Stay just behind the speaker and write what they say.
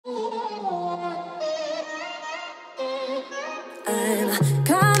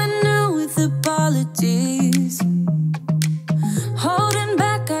Kinda new with apologies. Holding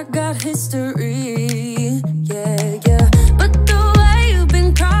back, I got history. Yeah, yeah. But the way you've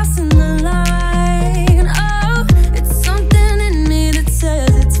been crossing the line, oh, it's something in me that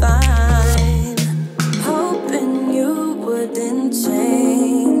says it's fine. Hoping you wouldn't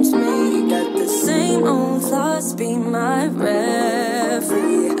change me. Got the same old thoughts, be my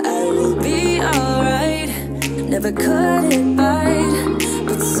referee. I will be alright. Never cut it right,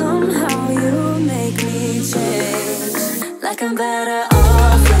 but somehow you make me change. Like I'm better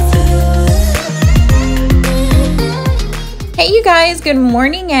off with you. Hey you guys, good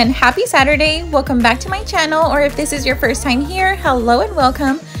morning and happy Saturday. Welcome back to my channel, or if this is your first time here, hello and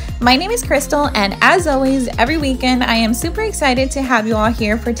welcome. My name is Crystal, and as always, every weekend I am super excited to have you all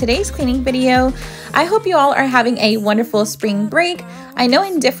here for today's cleaning video. I hope you all are having a wonderful spring break. I know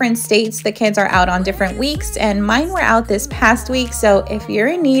in different states the kids are out on different weeks, and mine were out this past week, so if you're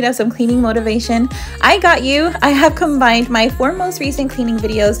in need of some cleaning motivation, I got you. I have combined my 4 most recent cleaning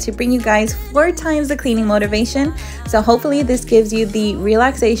videos to bring you guys 4 times the cleaning motivation, so hopefully this gives you the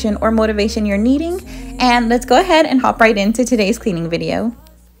relaxation or motivation you're needing. And let's go ahead and hop right into today's cleaning video.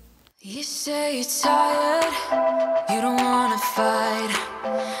 You say you're tired, you don't wanna fight,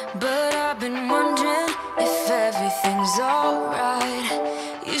 but I've been wondering if everything's alright.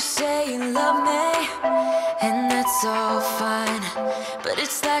 You say you love me, and that's all fine, but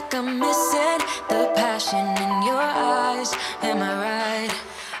it's like I'm missing the passion in your eyes. Am I right?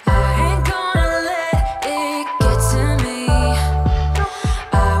 I ain't gonna let it get to me.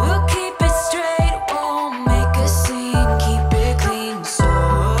 I will keep it straight, won't make a scene, keep it clean. So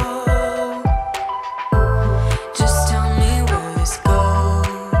just tell me where this goes.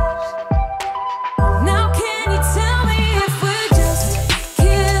 Now can you tell me if we're just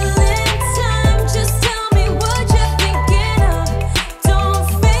killing time? Just tell me what you're thinking of. Don't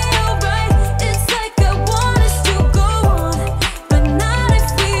feel right, it's like I want us to go on, but not if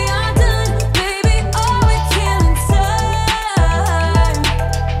we are done. Baby, oh, we're killing time.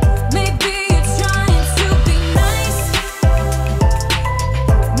 Maybe you're trying to be nice.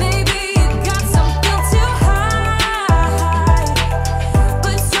 Maybe you got something to hide,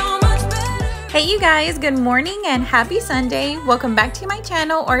 but so much better. Hey you guys, good morning and happy Sunday. Welcome back to my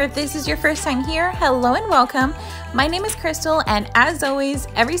channel, or if this is your first time here, hello and welcome. My name is Crystal, and as always,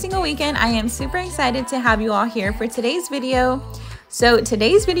 every single weekend I am super excited to have you all here for today's video. So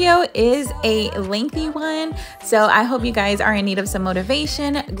today's video is a lengthy one, so I hope you guys are in need of some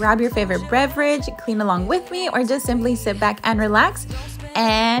motivation. Grab your favorite beverage, clean along with me, or just simply sit back and relax.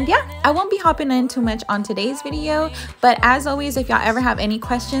 And yeah, I won't be hopping in too much on today's video, but as always, if y'all ever have any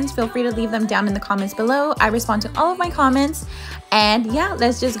questions, feel free to leave them down in the comments below. I respond to all of my comments. And yeah,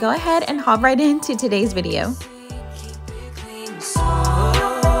 let's just go ahead and hop right into today's video.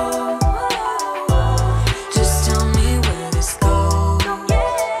 Just tell me where this goes.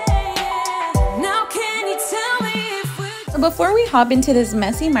 Now can you tell me if we're So before we hop into this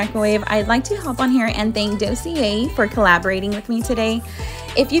messy microwave, I'd like to hop on here and thank Dossier for collaborating with me today.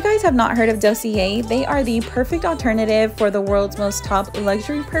 If you guys have not heard of Dossier, they are the perfect alternative for the world's most top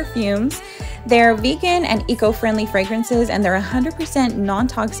luxury perfumes. They're vegan and eco-friendly fragrances, and they're 100%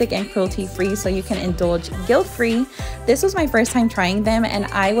 non-toxic and cruelty-free, so you can indulge guilt-free. This was my first time trying them, and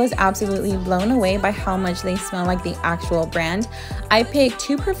I was absolutely blown away by how much they smell like the actual brand. I picked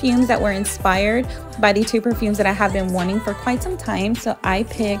 2 perfumes that were inspired by the 2 perfumes that I have been wanting for quite some time. So I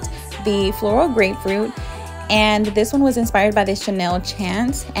picked the Floral Grapefruit, and this one was inspired by the Chanel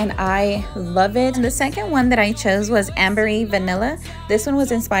Chance, and I love it. The second one that I chose was Ambery Vanilla. This one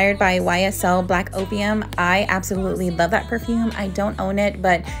was inspired by YSL Black Opium. I absolutely love that perfume. I don't own it,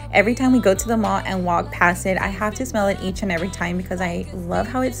 but every time we go to the mall and walk past it, I have to smell it each and every time because I love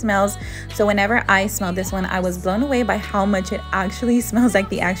how it smells. So whenever I smelled this one, I was blown away by how much it actually smells like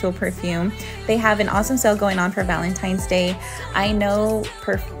the actual perfume. They have an awesome sale going on for Valentine's Day. I know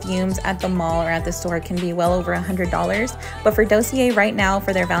perfumes at the mall or at the store can be well over $100, but for Dossier right now,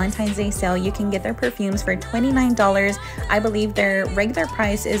 for their Valentine's Day sale, you can get their perfumes for $29. I believe their regular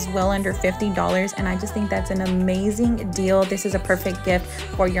price is well under $50, and I just think that's an amazing deal. This is a perfect gift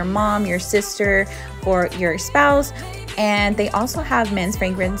for your mom, your sister, for your spouse, and they also have men's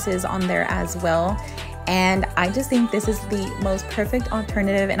fragrances on there as well. And I just think this is the most perfect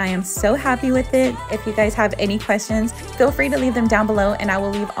alternative, and I am so happy with it. If you guys have any questions, feel free to leave them down below, and I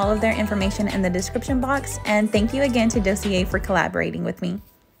will leave all of their information in the description box. And thank you again to Dossier for collaborating with me.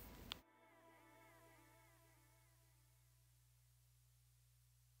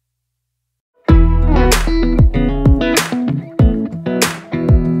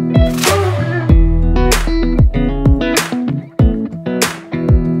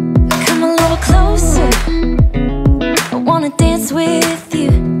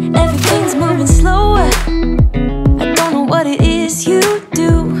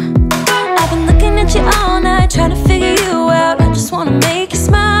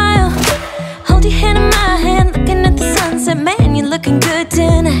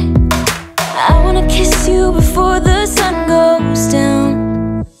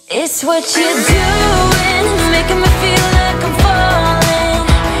 It's what you're doing, it's making me feel like I'm falling.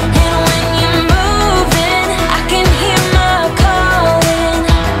 And when you're moving, I can hear my calling.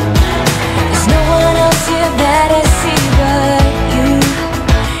 There's no one else here that I see but you.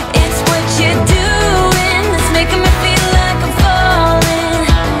 It's what you're doing, it's making me feel like I'm falling.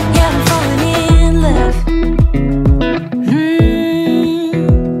 Yeah, I'm falling in love.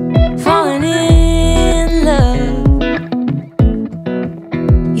 Falling in love.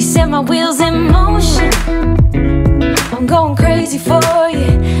 You set my wheels in motion. I'm going crazy for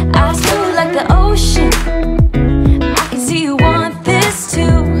you. Eyes blue like the ocean. I can see you want this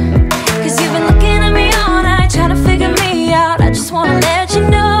too. Cause you've been looking at me all night, trying to figure me out. I just wanna let you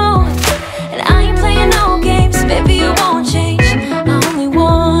know, and I ain't playing no games. Baby, you won't change, I only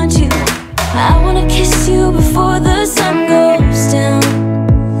want you. I wanna kiss you before the sun goes down.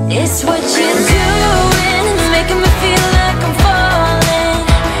 It's what you're doing, it's making me feel like I'm falling.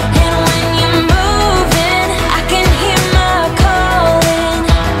 And when you're moving, I can hear my calling.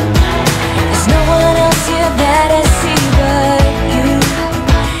 There's no one else here that I see but you.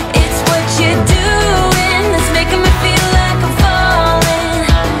 It's what you're doing, it's making me feel like I'm falling.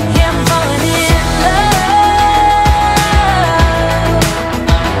 Yeah, I'm falling in love.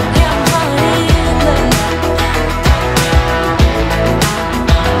 Yeah, I'm falling in love.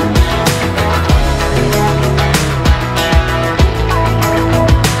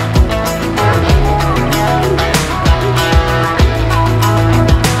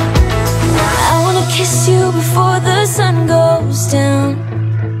 I wanna kiss you before the sun goes down.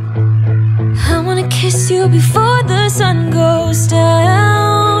 I wanna kiss you before the sun goes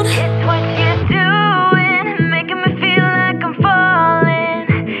down. It's what you're doing, making me feel like I'm falling.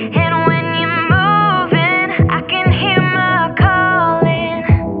 And when you're moving, I can hear my calling.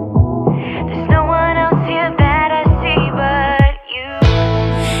 There's no one else here that I see but you.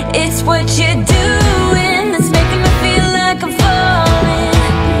 It's what you're doing, it's making me feel like I'm falling.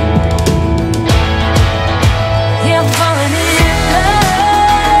 Yeah, I'm falling in love.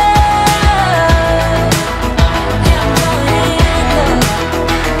 Yeah, I'm falling in love.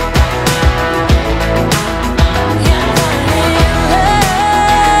 Yeah, I'm falling in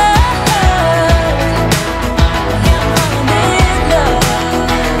love.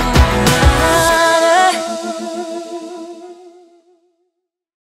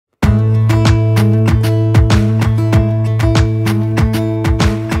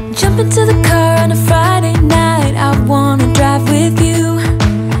 Jump into the car on a Friday night, I wanna drive with you.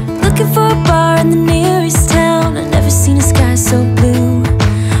 Looking for a bar in the nearest town, I've never seen a sky so blue.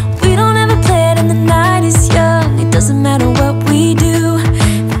 We don't ever play it and the night is young, it doesn't matter what we do.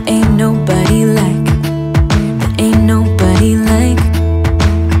 There ain't nobody like, there ain't nobody like.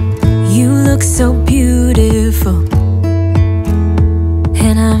 You look so beautiful,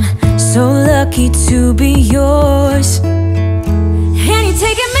 and I'm so lucky to be yours. And you're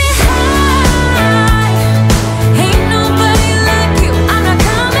taking me high. Ain't nobody like you, I'm not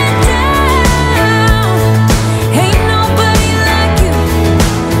coming down. Ain't nobody like you.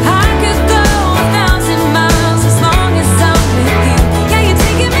 I could go 1,000 miles as long as I'm with you. Yeah, you're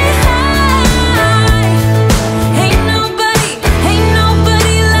taking me high. Ain't nobody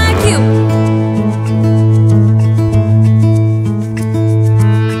like you.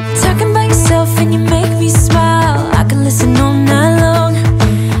 Talking about yourself and you make me smile. I can listen all night long.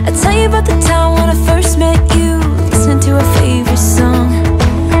 I tell you about the time when I first met you, listening to a favorite song.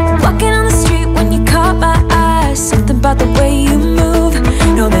 Walking on the street when you caught my eye, something about the way you move.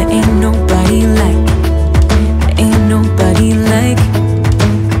 No, there ain't nobody like, there ain't nobody like.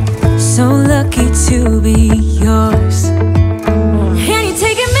 So lucky to be yours. And you're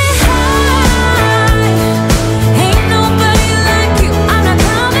taking me high. Ain't nobody like you, I'm not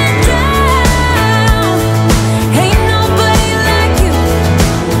coming down. Ain't nobody like you.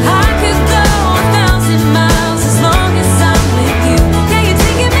 I could go 1,000 miles as long as I'm with you. Yeah, you're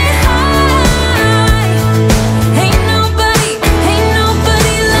taking me high. Ain't nobody like you. Ain't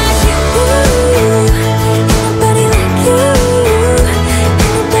nobody like you. Ain't nobody like you.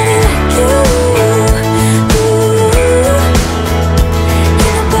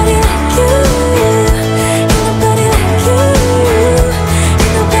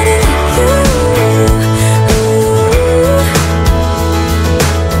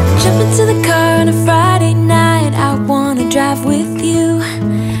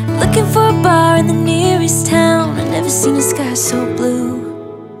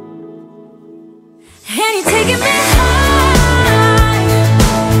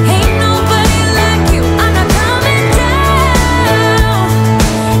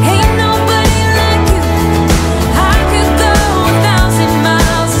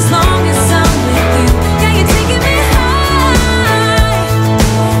 long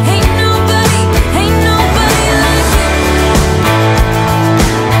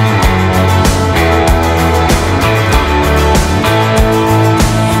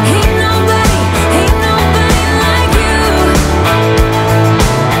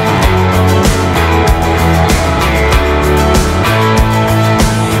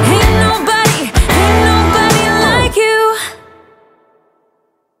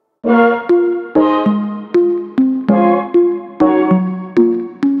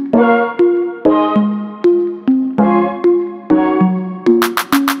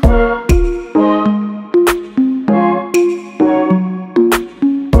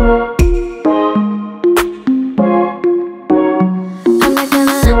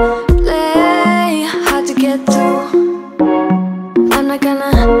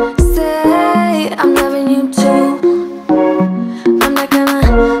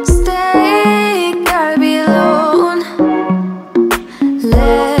wanna stay, gotta be alone.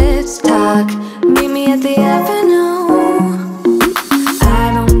 Let's talk, meet me at the avenue.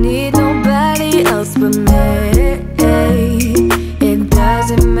 I don't need nobody else but me. It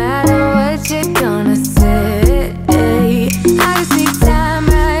doesn't matter what you're gonna say. I just need time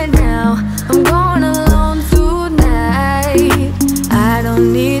right now, I'm going alone tonight. I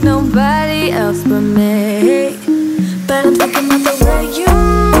don't need nobody else but me. But I'm thinking about the way you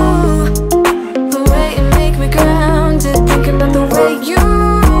move, the way you make me grounded. Thinking about the way you,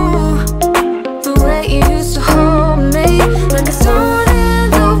 the way you used to hold me. Like a stone in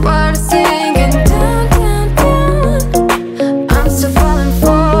the water sinking down, down, down. I'm still falling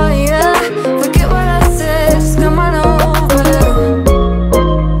for ya. Forget what I said, just come on over.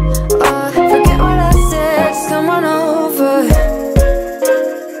 Forget what I said, just come on over.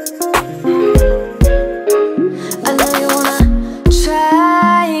 I know you wanna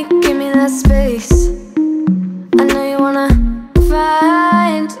try, give me that space. I know you wanna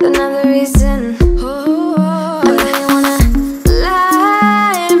find another reason. I know you wanna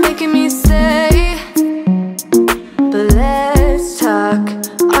lie, making me stay. But let's talk,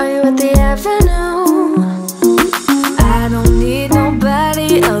 are you at the avenue? I don't need nobody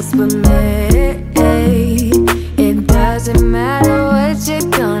else but me. It doesn't matter what you're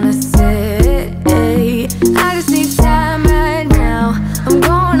gonna say. I just need time right now, I'm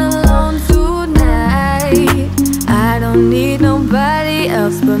going alone tonight. I don't need nobody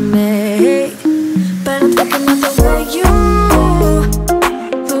else but me. But I'm thinking about the way you move,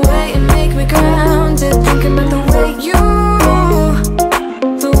 the way you make me grounded. Thinking about the way you,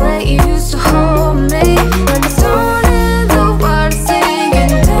 the way you used to hold me. Like a stone in the water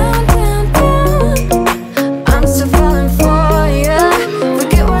sinking down, down, down. I'm still falling for ya.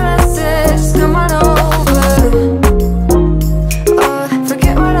 Forget what I said, just come on over.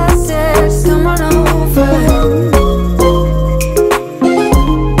 Forget what I said, just come on over.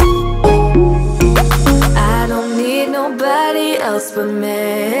 I don't need nobody else but me.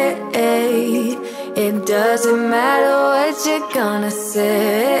 It doesn't matter what you're gonna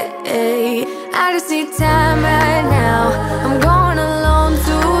say. I just need time right now, I'm going alone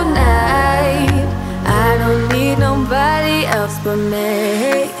tonight. I don't need nobody else but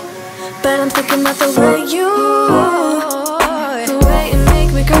me. But I'm thinking about the way you, the way you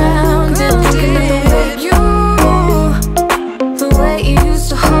make me grounded. Thinking about the way you, the way you used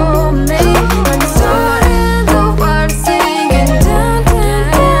to hold me. Like a stone in the water sinking down, down,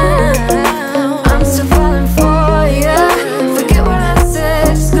 down. I'm still falling for ya. Forget what I said,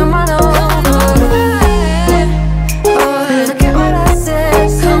 just come on over. Forget what I said,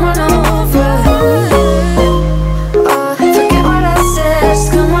 just come on over. Forget what I said, just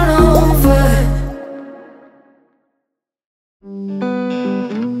come on over.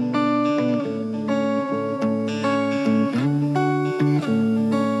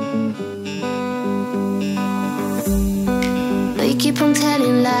 We keep on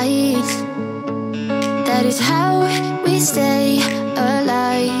telling lies, that is how we stay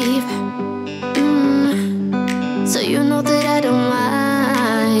alive. So you know that I don't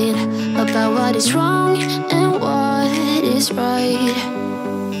mind about what is wrong and what is right.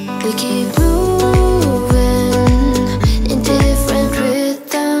 We keep moving in different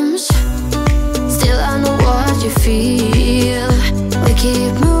rhythms. Still I know what you feel. We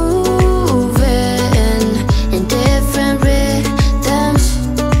keep moving in different rhythms.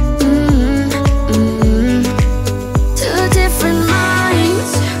 Two different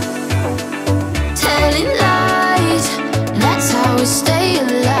minds telling lies. That's how we stay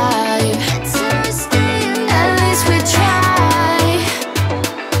alive. At least we try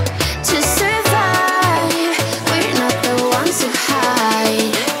to survive. We're not the ones who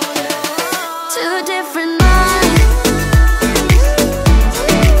hide. Two different minds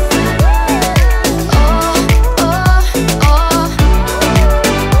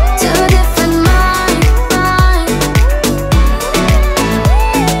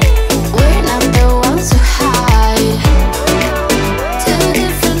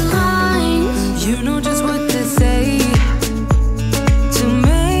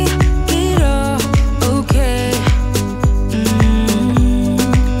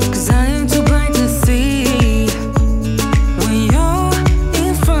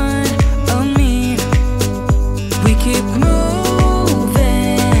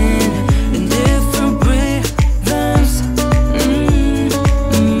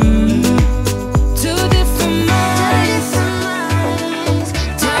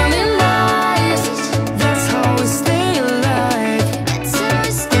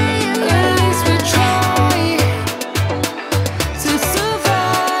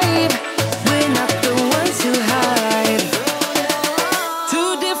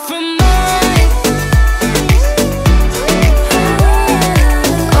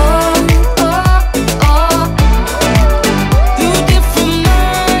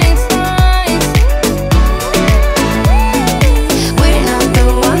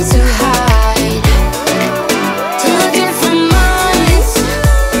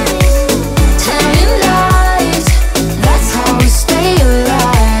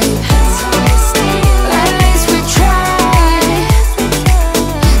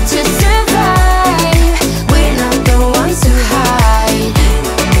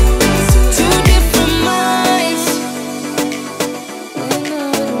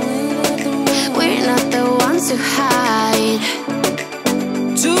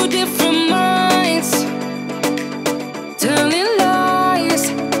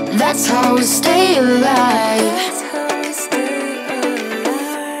alive.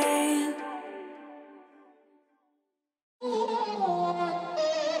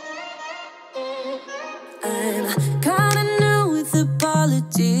 I'm kinda new with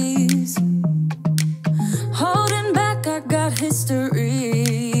apologies. Holding back, I got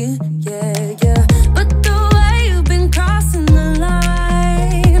history. Yeah, yeah. But the way you've been crossing the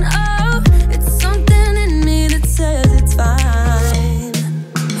line, oh, it's something in me that says it's fine.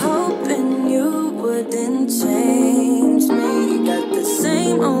 Hoping you wouldn't change me. Got the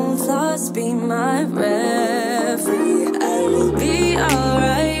same old thoughts, be my referee. I will be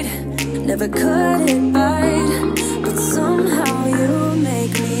alright. Never cut it right, but somehow you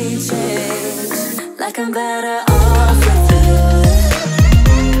make me change. Like I'm better off with you.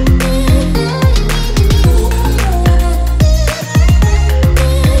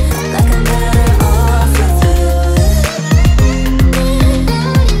 Like I'm better off with you.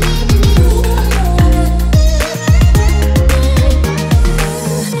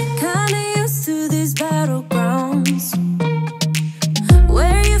 Kinda used to these battlegrounds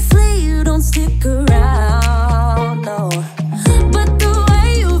where you flee, you don't stick around, no. But the way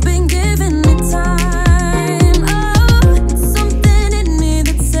you've been giving me time, oh, it's something in me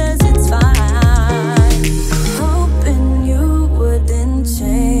that says it's fine. Hoping you wouldn't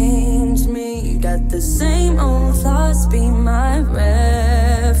change me. Got the same old thoughts, be my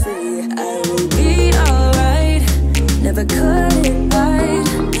referee. I will be alright, never cut it right,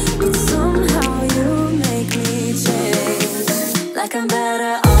 but somehow you make me change. Like I'm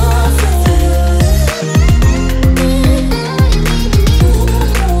better off with you.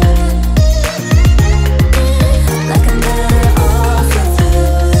 Like I'm better off with you.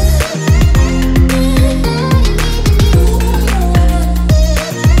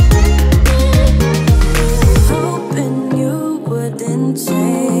 Hoping you wouldn't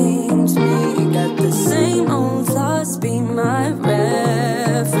change me. Got the same old thoughts, be my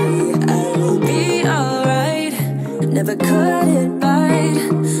referee. I will be alright, never cut it right,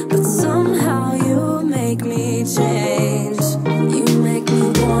 but somehow you make me change. You make me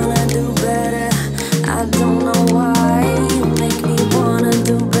wanna do better. I don't know why. You make me wanna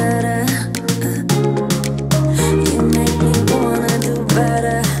do better. You make me wanna do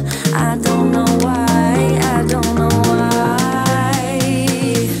better. I don't know why. I don't know why.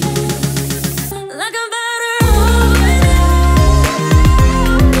 Like I'm better off with you.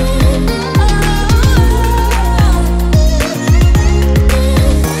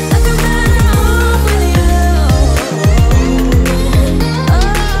 Like I'm better off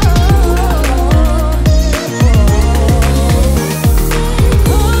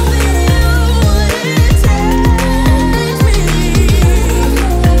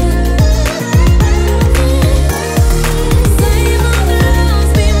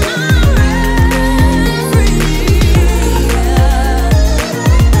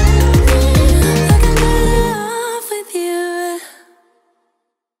with you.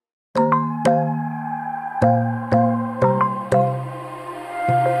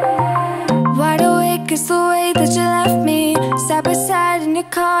 Wide awake is the way that you left me, side by side in your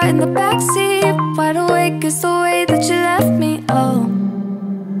car in the backseat. Wide awake is the way that you left me, oh.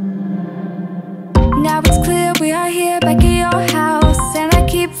 Now it's clear we are here back at your house, and I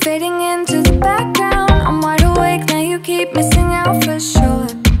keep fading into the background. I'm wide awake, now you keep missing out for sure.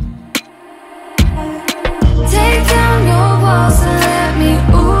 Take down your walls and let me,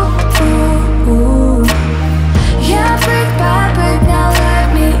 ooh, ooh, ooh. Yeah, brick by brick, now let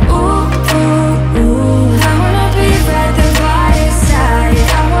me, ooh, ooh, ooh. I wanna be right there by your side.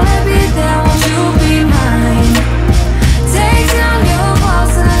 I wanna be there, won't you be mine? Take down your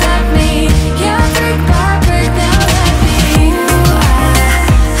walls and let me, yeah, brick by brick, now let me, ooh, ooh,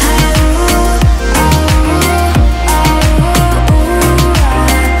 ooh, ooh,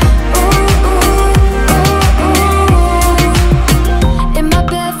 ooh, ooh, ooh, ooh.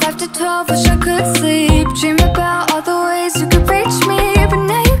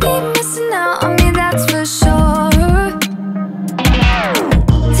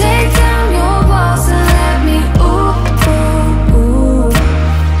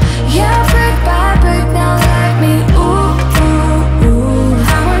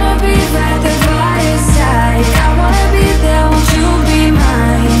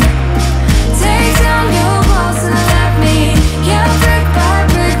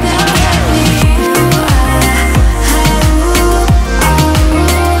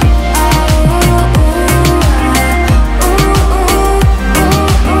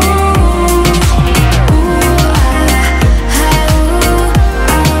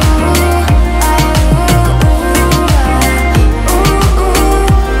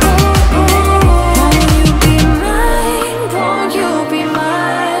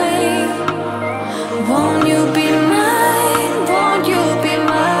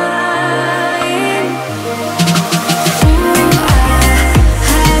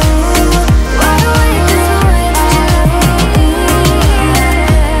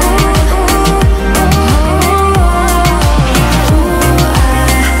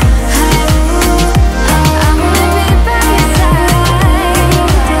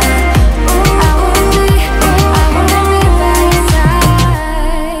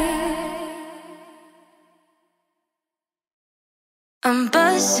 I'm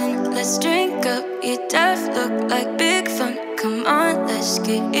buzzing, let's drink up. Your death look like big fun. Come on, let's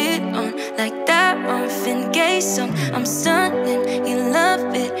get it on. Like that Marvin Gaye song. I'm stunning, you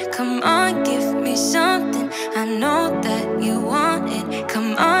love it. Come on, give me something. I know that you want it.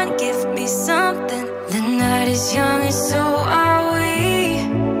 Come on, give me something. The night is young and so are we.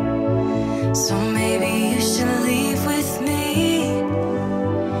 So maybe you should leave with me.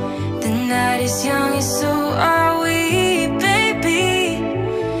 The night is young and so are we.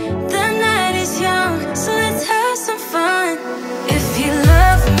 So let's have some fun. If you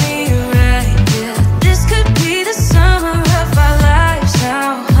love me right, yeah, this could be the summer of our lives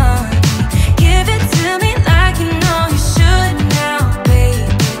now, honey. Give it to me like you know you should now, baby.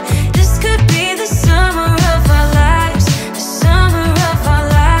 This could be the summer of our lives, the summer of our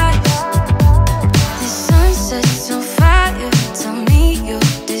lives. The sun sets on fire, tell me your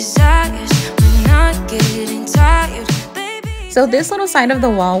desires. We're not getting tired. So this little side of the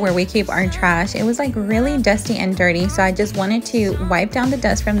wall where we keep our trash, it was like really dusty and dirty. So I just wanted to wipe down the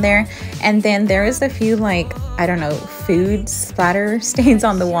dust from there. And then there is a few like, I don't know, food splatter stains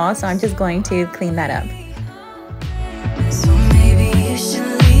on the wall. So I'm just going to clean that up. So maybe you should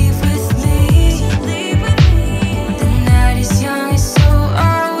leave with me. The night is young and so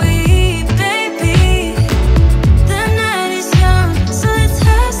are we, baby. The night is young, so let's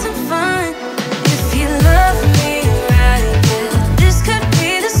have some fun. If you love me right, yeah, this could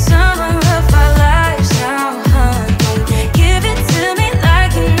be the summer of our lives now, honey. Give it to me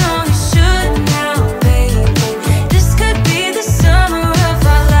like you know you should now, baby. This could be the summer of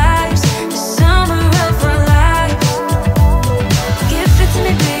our lives, the summer of our lives. Give it to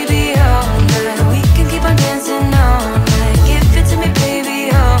me, baby, all night. We can keep on dancing all night. Give it to me, baby,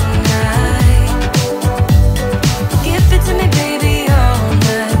 all night. Give it to me, baby, all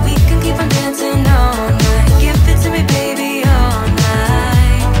night. We can keep on dancing all night. Give it to me, baby, all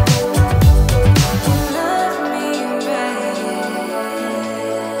night. You love me right.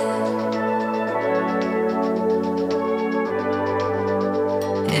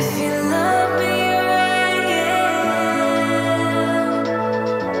 If you love me right,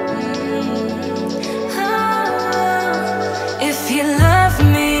 if you love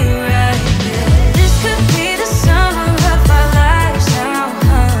me right, yeah, this could be the summer of our lives now,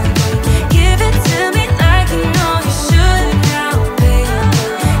 honey. Give it to me like you know you should now, baby.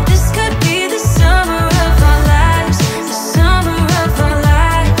 This could be the summer of our lives, the summer of our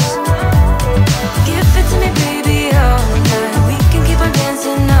lives. Give it to me, baby, all night. We can keep on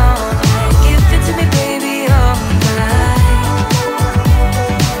dancing all night. Give it to me, baby, all night.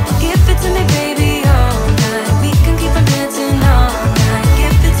 Give it to me, baby, all night. We can keep on dancing all night.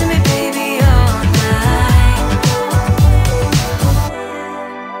 Give it to me, baby, all night.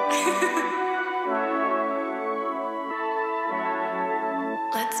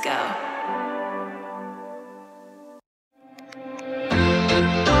 Let's go.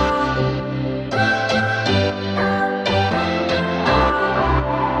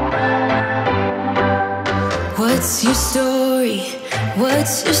 What's your story?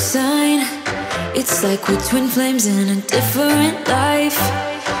 What's your sign? It's like we're twin flames in a different life.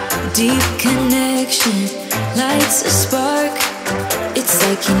 Deep connection lights a spark. It's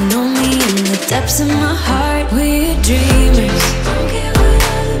like you know me in the depths of my heart. We're dreamers. Don't care what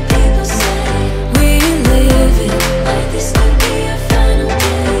other people say. We're living like this could be our final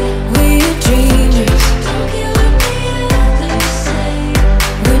day. We're dreamers. Don't care what the others say.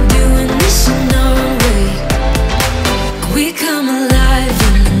 We're doing this in our way. We come alive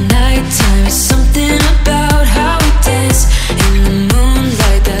in the nighttime. It's something about how we dance in the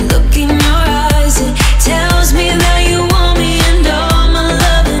moonlight. That look in your eyes, it tells me that you want me and all my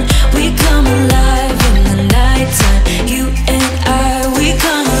loving. We come alive in the nighttime. You and I, we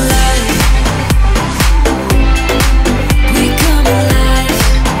come alive. We come alive.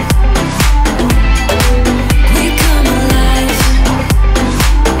 We come alive.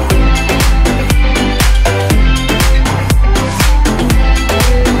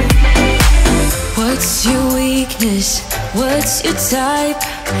 What's your weakness? What's your type?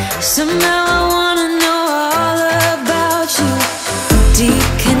 Somehow I wanna know all about you. Deep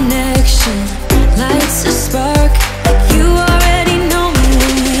connection lights a spark. Like you already know me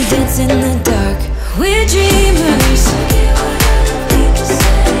when we dance in the dark. We're dreamers.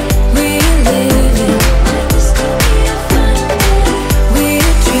 We're living like this could be our final day.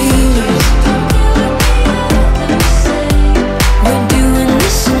 We're dreamers. We're doing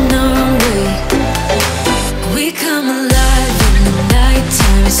this in our way. We come alive in the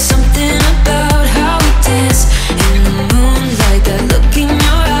nighttime. It's something about how we dance in the moonlight. That look in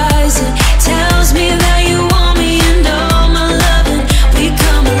your eyes, it tells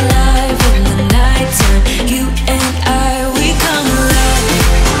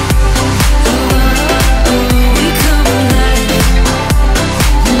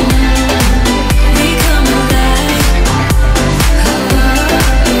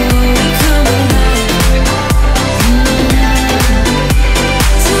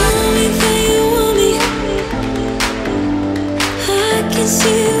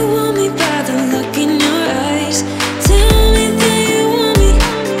see you want me by the look in your eyes. Tell me that you want me.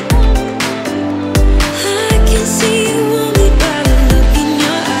 I can see you want me by the look in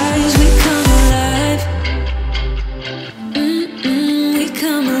your eyes. We come alive. We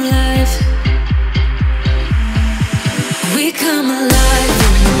come alive. We come alive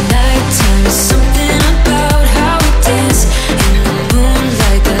in the nighttime. There's something about how we dance in the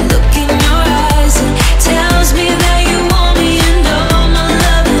moonlight. That look in your eyes, it tells me that you want me and all my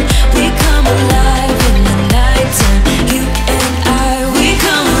loving. We come alive in the nighttime. You and I, we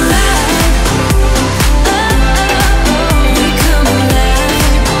come alive. Oh, oh, oh, we come alive.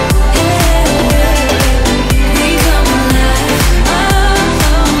 Yeah, we come alive. Oh, oh,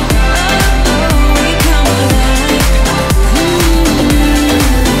 oh, oh, we come alive.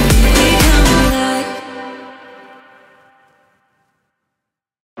 We come alive.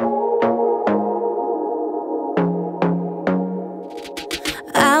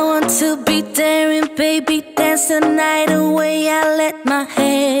 I want to be there and baby dance the night away. I let my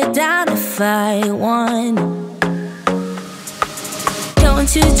head down if I want.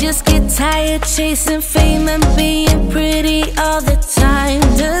 Don't you just get tired chasing fame and being pretty all the time?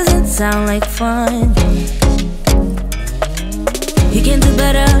 Doesn't sound like fun. You can do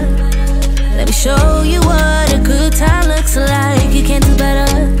better. Let me show you what a good time looks like. You can do better,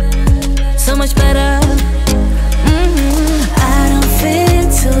 so much better. I don't fit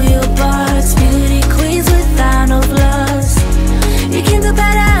into your box. Beauty queens without no flaws. You can do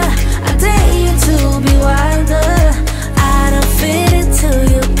better. I dare you to be wilder. I don't fit into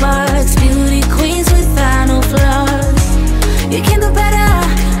your box. Beauty queens without no flaws. You can do better.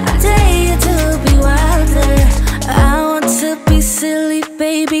 I dare you to be wilder. I want to be silly,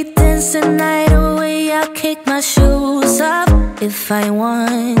 baby, dance the night away. I'll kick my shoes off if I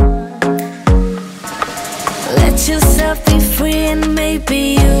want. Let yourself be free and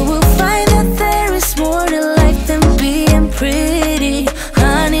maybe you will find that there is more to life than being pretty.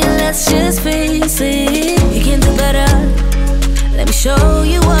 Honey, let's just face it. You can do better. Let me show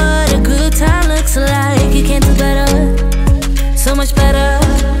you what a good time looks like. You can do better, so much better.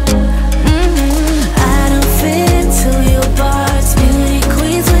 I don't fit into your box. Beauty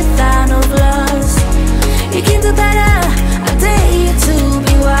queens without no flaws. You can do better. I dare you to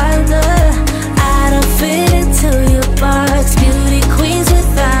be wilder. I don't fit into your box. Beauty queens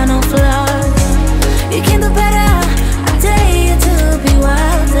without no flaws. You can do better. I dare you to be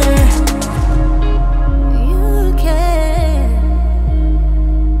wilder. You can.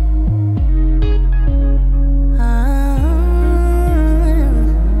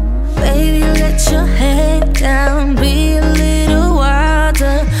 Baby, let your head down. Be a little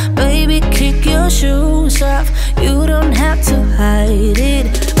wilder. Baby, kick your shoes off. You don't have to hide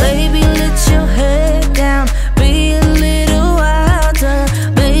it. Baby, let your head down. Be a little wilder.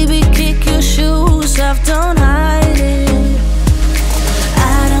 Baby, kick your shoes off. Don't hide it.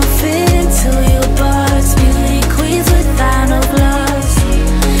 I don't fit into your box. Beauty queens without no flaws.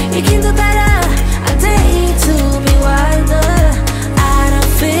 You can do better. I dare you to be wilder. I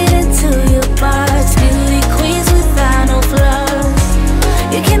don't fit into your box. Beauty queens without no flaws.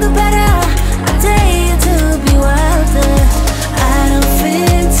 You can do better. I dare you to be wilder. I don't fit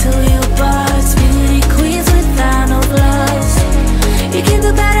into your box. Beauty queens without no flaws. You can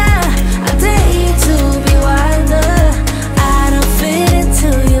do better. I dare you to be wilder. I don't fit into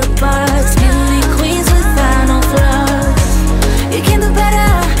your box. Beauty queens without no flaws. You can do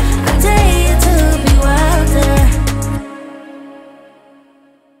better. I dare you to be wilder.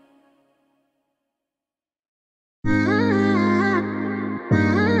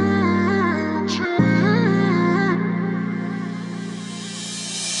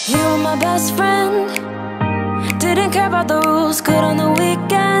 You were my best friend. Didn't care about the rules, good on the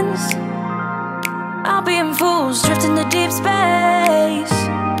weekends. I'll be in fools, drifting to deep space.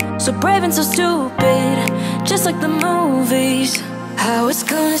 So brave and so stupid, just like the movies. I was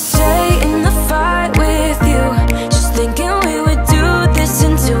gonna stay in the fight with you, just thinking we would do this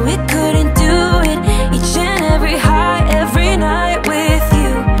until we couldn't do it. Each and every high, every night with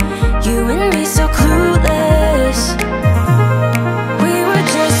you. You and me so clueless. We were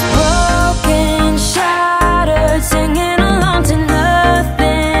just broken, shattered, singing along to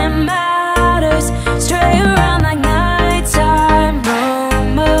nothing matters. Stray around like nighttime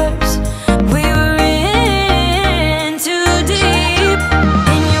rumors. We were in too deep,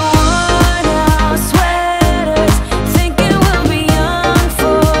 and you wanted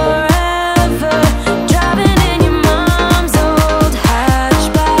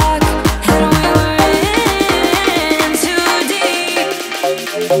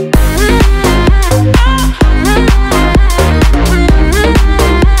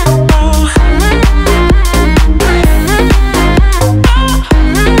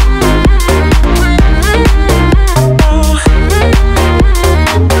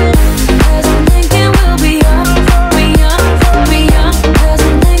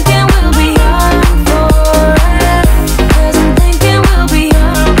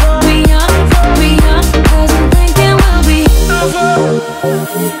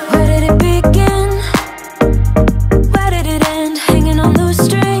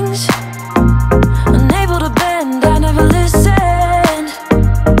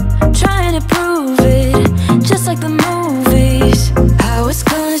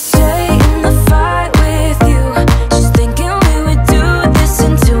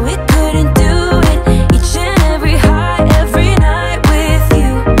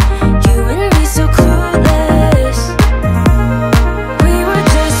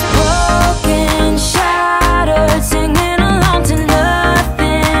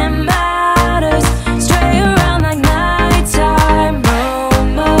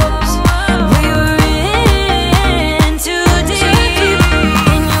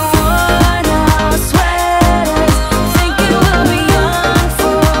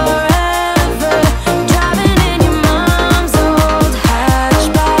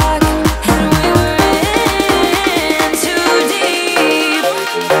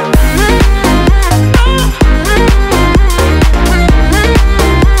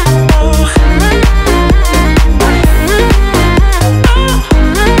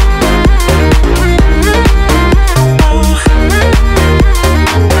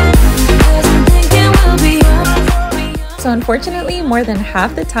more than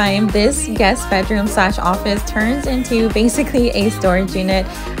half the time, this guest bedroom / office turns into basically a storage unit.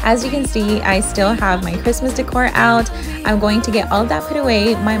 As you can see, I still have my Christmas decor out. I'm going to get all of that put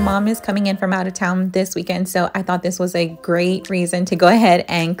away. My mom is coming in from out of town this weekend, so I thought this was a great reason to go ahead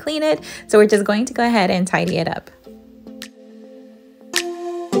and clean it. So we're just going to go ahead and tidy it up.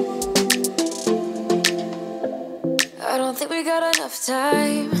 I don't think we got enough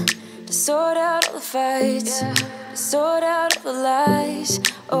time to sort out all the fights, to sort out all the lies.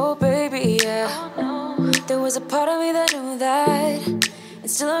 Oh baby, yeah. There was a part of me that knew that, and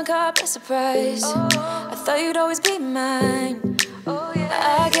still I'm caught by surprise. I thought you'd always be mine.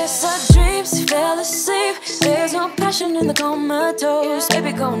 I guess our dreams fell asleep. There's no passion in the comatose.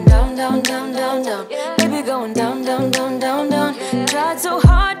 Baby going down, down, down, down, down. Baby going down, down, down, down, down. Tried so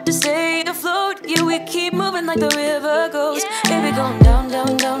hard to stay afloat. Yeah, we keep moving like the river goes. Baby going down,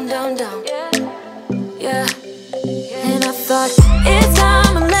 down, down, down, down. Yeah. And I thought, it's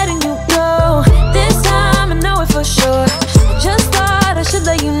time I'm letting you go. This time I know it for sure. I just thought I should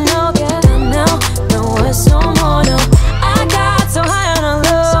let you know. Yeah, now, no, it's no more, no. I got so high on a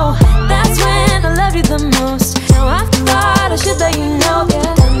low. That's when I loved you the most. Now I thought I should let you know.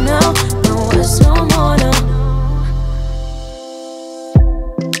 Yeah, now, no, it's no more, no.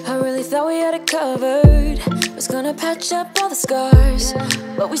 I really thought we had it covered. Was gonna patch up all the scars,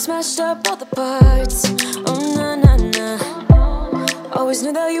 but we smashed up all the parts. Oh, nah, nah, nah. Always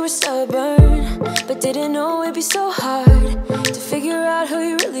knew that you were stubborn, but didn't know it'd be so hard to figure out who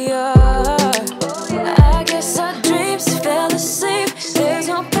you really are. I guess our dreams fell asleep. There's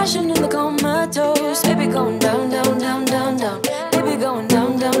no passion in the comatose. Baby going down, down, down, down, down. Baby going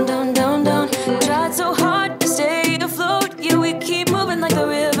down, down, down, down, down. Tried so hard to stay afloat. Yeah, we keep moving like the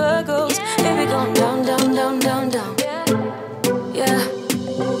river goes. Baby going down, down, down, down, down. Yeah.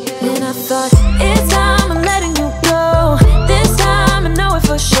 And I thought, it's time I'm letting you go. This time I know it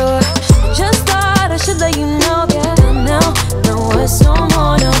for sure. I just thought I should let you know. Yeah, now, no, it's no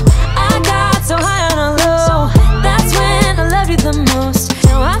more, no. I got so high on a low. That's when I loved you the most.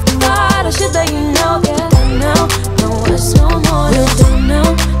 Now I thought I should let you know. Yeah, now, no, it's no more, no. We're done now,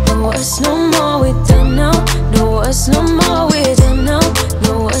 no, it's no more. We're done now, no, it's no more. We're done now,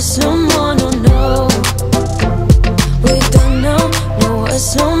 no, it's no more, no, no. We're done now, no,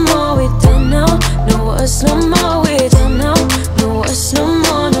 it's no more. We're done now, no, it's no more. We're done now, no, it's no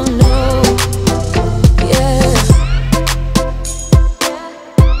more, no, no. Yeah.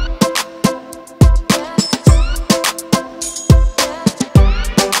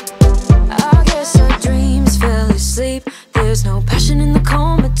 I guess our dreams fell asleep. There's no passion in the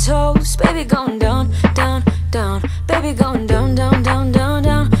comatose. Baby going down, down, down. Baby going down, down, down, down,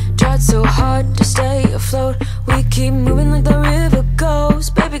 down. Tried so hard to stay afloat. We keep moving like the river goes.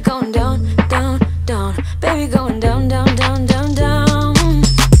 Baby going down, down, down. Baby going down, down, down, down, down.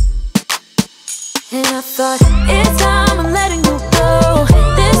 And I thought, it's time I'm letting you go.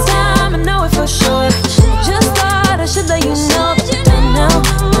 This time I know it for sure. Just thought I should let you know. And now,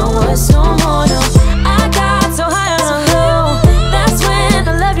 no, it's no more, no. I got so high on a low. That's when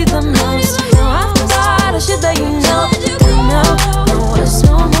I loved you the most. Now I thought I should let you know. And now, no, it's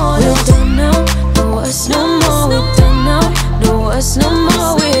no more, no. We're done now, no, it's no more. We're done now, no, it's no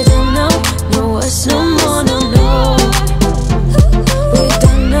more. We're done now, no, it's no more, no, no. We're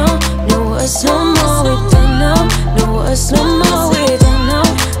done now, no, it's no more. We're done now, no, it's no more. We're done now,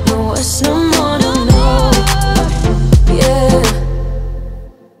 no, it's no more, no, no. Yeah.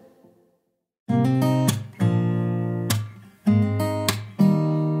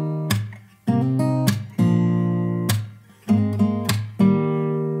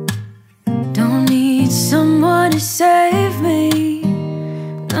 Don't need someone to save me,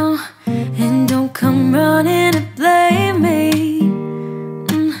 no. And don't come running to blame me.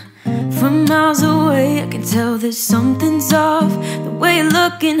 From miles away I can tell that something's off. The way you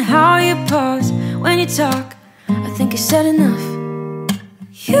look and how you pause when you talk, I think you said enough.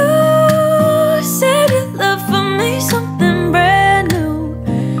 You said your love for me something brand new.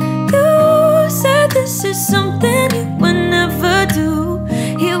 You said this is something you would never do.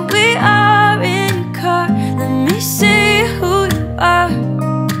 Here we are in your car. Let me see who you are,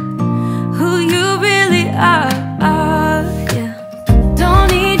 who you really are. Yeah.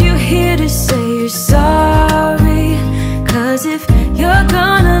 Don't need you here to say you're sorry, 'cause if you're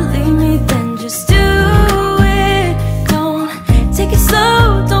gonna leave me, then just do it. Don't take it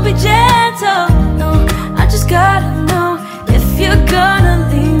slow, don't be gentle. No, I just gotta know, if you're gonna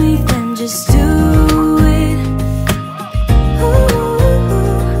leave me, then just do it. Ooh.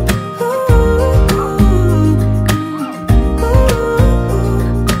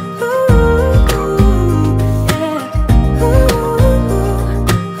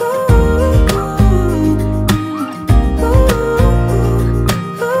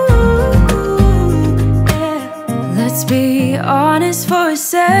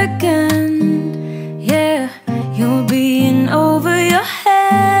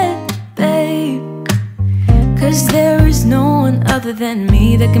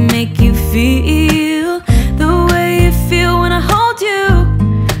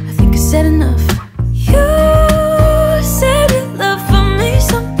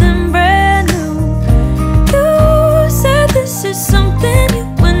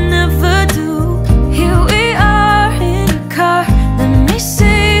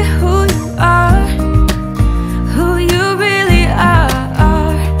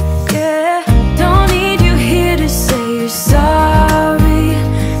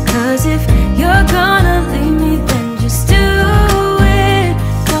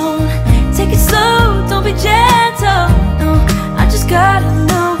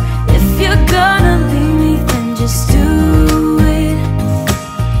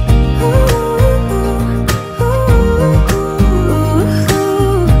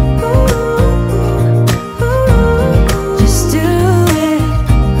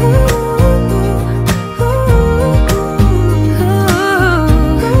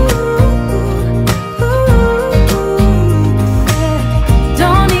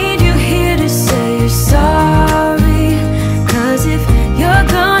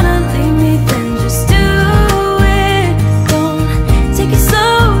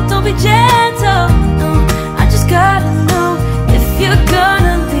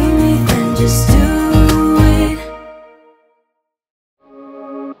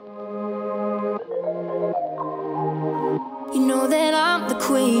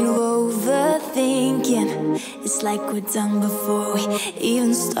 queen of overthinking. It's like we're done before we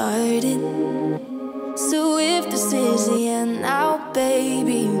even started. So if this is the end now,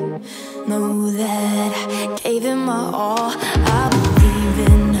 baby, know that I gave it my all. I believe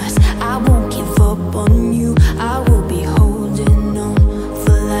in us, I won't give up on you. I will be holding on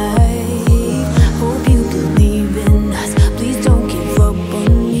for life. Hope you believe in us, please don't give up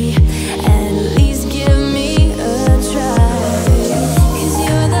on me. At least give me a try. 'Cause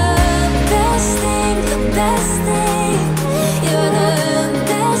you're the best thing, the best thing. You're the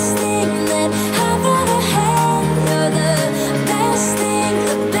best thing that I've ever had. You're the best thing,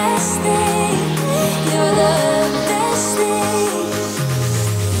 the best thing. You're the best thing.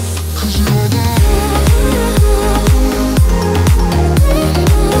 'Cause you're the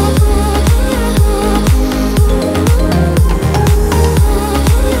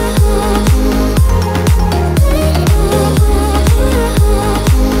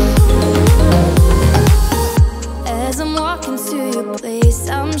As I'm walking to your place,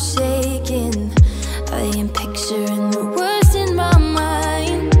 I'm shaking. I am picturing the worst in my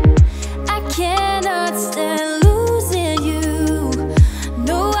mind. I cannot stand losing you.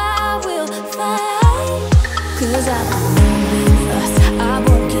 No, I will fight. 'Cause I believe in us, I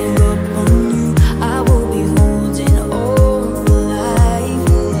won't give up on you. I will be holding on for life.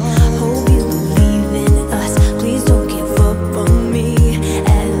 Hope you believe in us, please don't give up on me.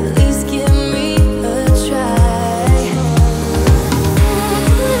 At least give me a try.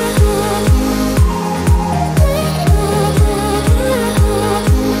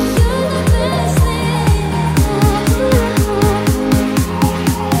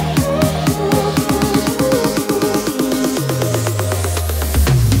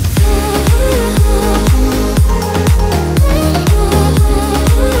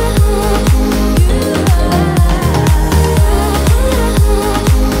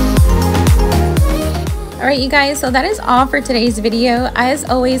 Alright you guys, so that is all for today's video. As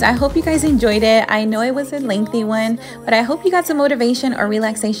always, I hope you guys enjoyed it. I know it was a lengthy one, but I hope you got some motivation or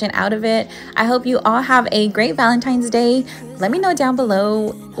relaxation out of it. I hope you all have a great Valentine's Day. Let me know down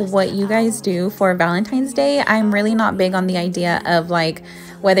below what you guys do for Valentine's Day. I'm really not big on the idea of like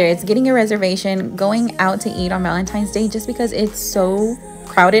whether it's getting a reservation, going out to eat on Valentine's Day, just because it's so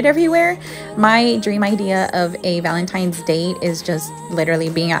crowded everywhere. My dream idea of a Valentine's date is just literally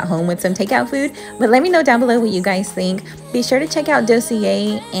being at home with some takeout food. But let me know down below what you guys think. Be sure to check out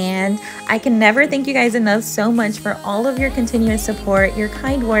Dossier, and I can never thank you guys enough so much for all of your continuous support, your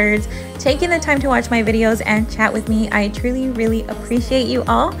kind words, taking the time to watch my videos and chat with me. I truly really appreciate you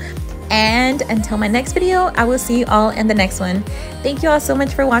all. And until my next video, I will see you all in the next one. Thank you all so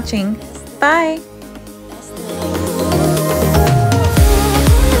much for watching. Bye.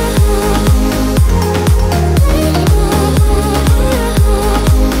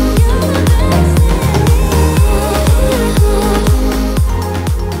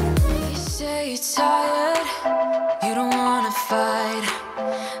 Tired, you don't wanna fight,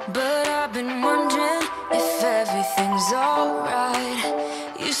 but I've been wondering if everything's alright.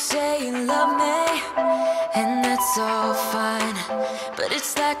 You say you love me, and that's all fine, but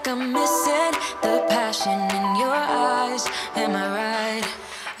it's like I'm missing the passion in your eyes. Am I right?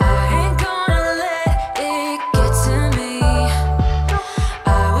 I ain't gonna let it get to me.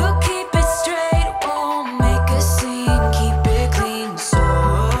 I will keep it straight, won't make a scene, keep it clean. So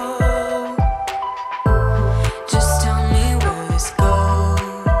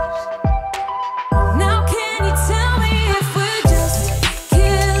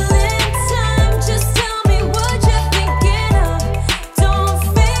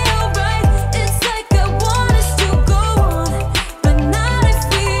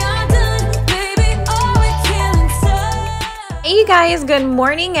guys, good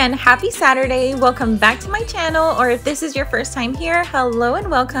morning and happy Saturday. Welcome back to my channel, or if this is your first time here, hello and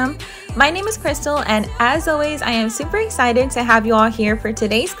welcome. My name is Crystal, and as always, I am super excited to have you all here for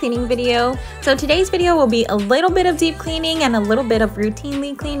today's cleaning video. So today's video will be a little bit of deep cleaning and a little bit of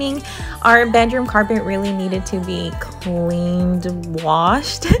routinely cleaning. Our bedroom carpet really needed to be cleaned,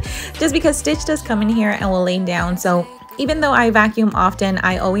 washed, just because Stitch does come in here and will lay down. So even though I vacuum often,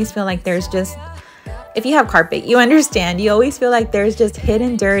 I always feel like there's just, if you have carpet, you understand, you always feel like there's just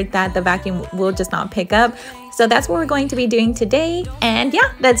hidden dirt that the vacuum will just not pick up. So that's what we're going to be doing today. And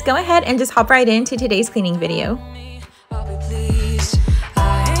yeah, let's go ahead and just hop right into today's cleaning video.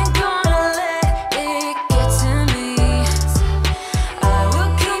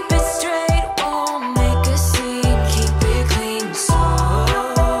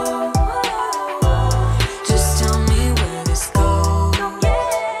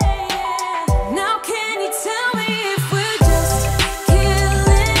 Kill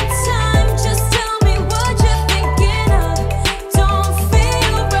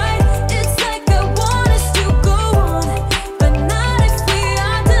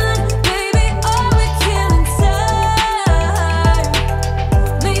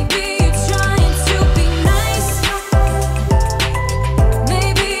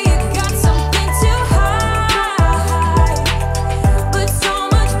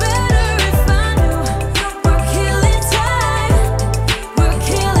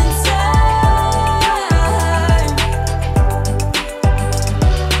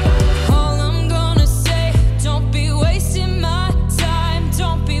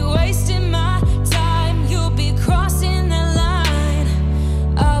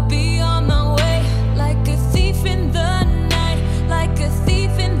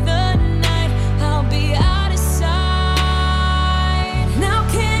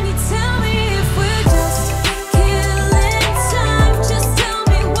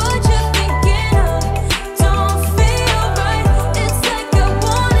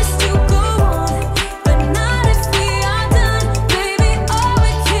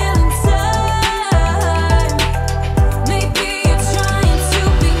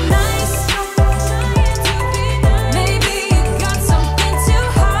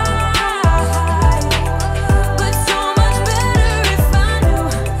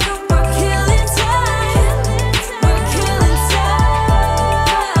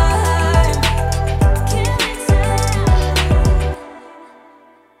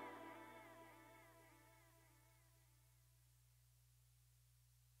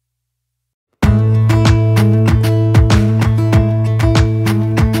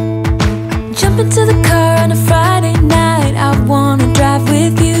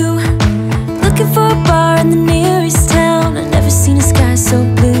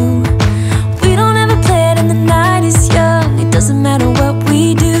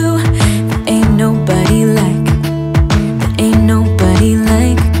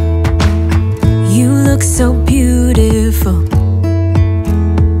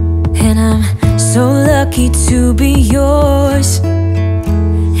lucky to be yours.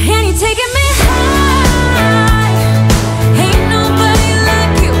 And you're taking me high. Ain't nobody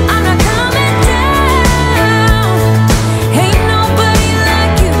like you. I'm not coming down. Ain't nobody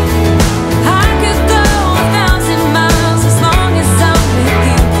like you. I could go 1,000 miles as long as I'm with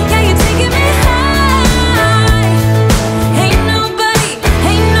you. Yeah, you're taking me high. Ain't nobody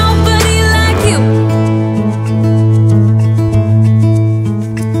like you.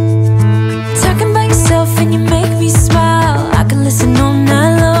 Talking about yourself and you make me smile. I can listen all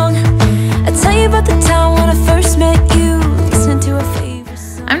night long. I tell you about the time when I first met you. Listen to a favorite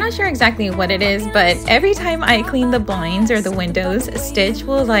song. I'm not sure exactly what it is, but every time I clean the blinds or the windows, Stitch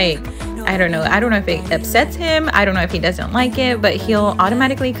will like, I don't know if it upsets him, I don't know if he doesn't like it, but he'll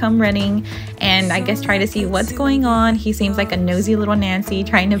automatically come running and I guess try to see what's going on. He seems like a nosy little Nancy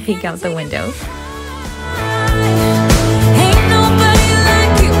trying to peek out the window. Ain't nobody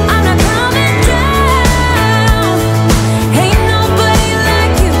like you. I'm not coming down. Ain't nobody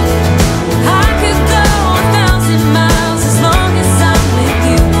like you. I could go 1,000 miles as long as I'm with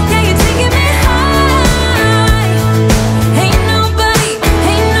you. Yeah, you're taking me high. Ain't nobody like you.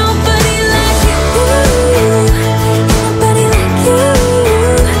 Ain't nobody like you. Ain't nobody like you.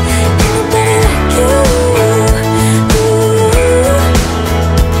 Ain't nobody like you.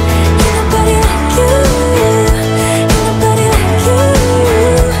 Ain't nobody like you.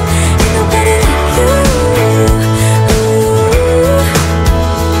 Ain't nobody like you.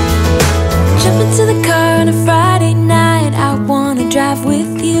 Jump into the car on a Friday night. I wanna drive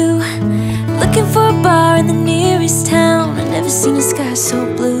with you. Looking for a bar in the nearest town. I've never seen a sky so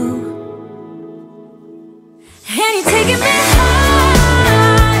blue. And you're taking me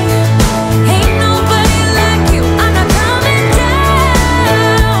high. Ain't nobody like you. I'm not coming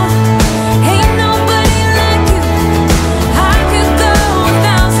down. Ain't nobody like you. I could go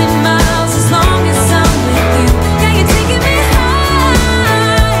 1,000 miles as long as I'm with you. Yeah, you're taking me high.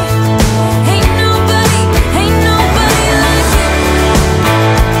 Ain't nobody like you. Ain't nobody like you.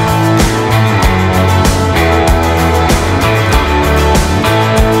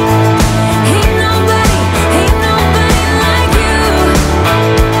 Ain't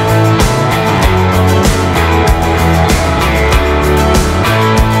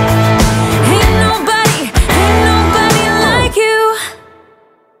nobody like you.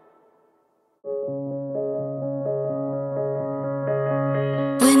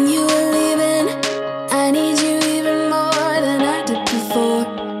 When you were leaving, I need you even more than I did before.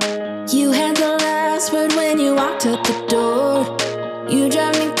 You had the last word when you walked out the door. You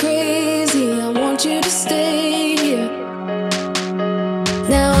drive me crazy, I want you to stay here.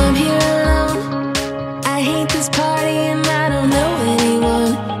 Now I'm here alone. I hate this party and I don't know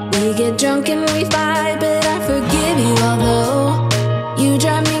anyone. We get drunk and we fight, but I forgive you. Although you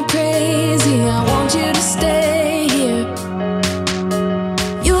drive me crazy, I want you to stay here.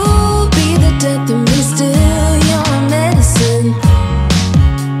 You'll be the death of me still. You're my medicine.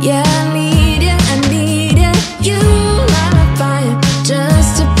 Yeah, I need ya, I need ya. You light my fire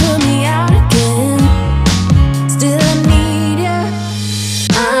just to put me out again. Still I need ya.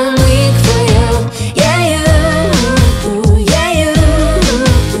 I'm weak for you. Yeah, you. Yeah, you.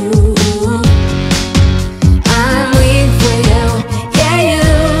 I'm weak for you. Yeah, you.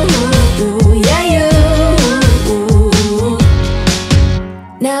 Yeah, you.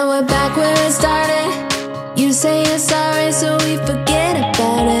 Now we're back where it started. You say you're sorry, so we forget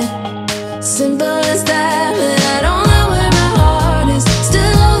about it. Simple as that, but I don't know where my heart is.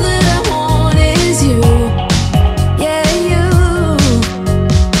 Still all that I want is you. Yeah, you.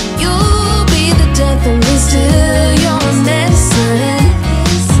 You'll be the death of me still. You're my medicine.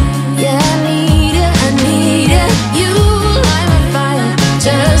 Yeah, I need ya, I need ya. You light my fire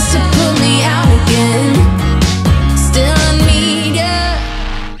just to put me out again. Still I need ya.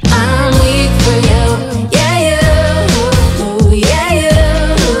 I'm weak for you. Yeah, you. Yeah, you.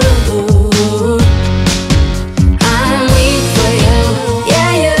 I'm weak for you.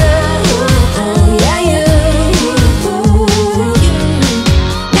 Yeah, you. Yeah, you.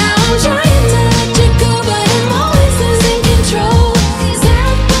 Now I'm trying to let you go, but I'm always losing control. Is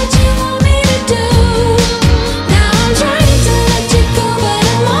that what you want me to do? Now I'm trying to let you go, but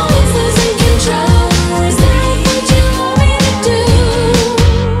I'm always losing control. Is that what you want me to do?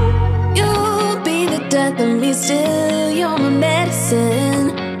 You'll be the death of me still. You're my medicine.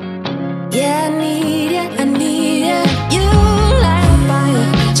 Yeah, I need ya, I need ya. You light a fire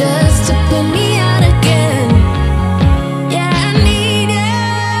just to put me out again. Yeah, I need ya.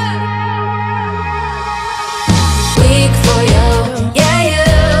 Weak for you. Yeah, you.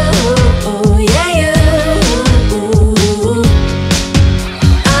 Yeah, you.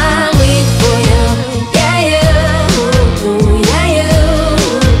 I'm weak for you. Yeah,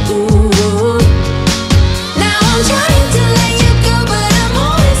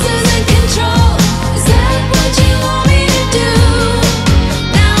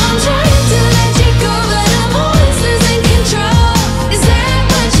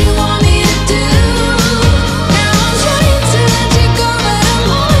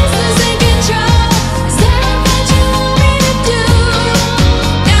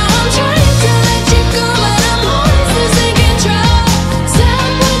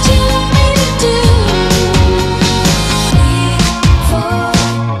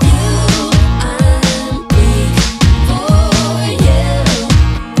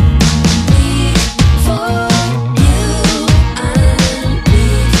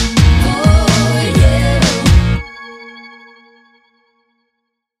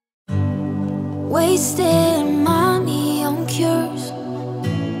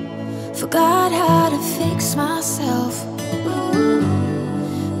 forgot how to fix myself.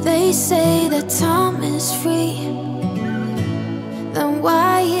 They say that time is free, then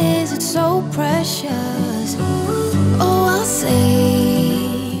why is it so precious? Oh, I'll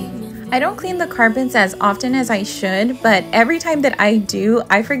say I don't clean the carpets as often as I should, but every time that I do,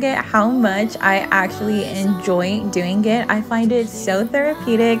 I forget how much I actually enjoy doing it. I find it so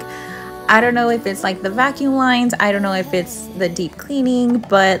therapeutic. I don't know if it's like the vacuum lines, I don't know if it's the deep cleaning,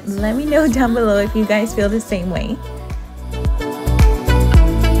 but let me know down below if you guys feel the same way.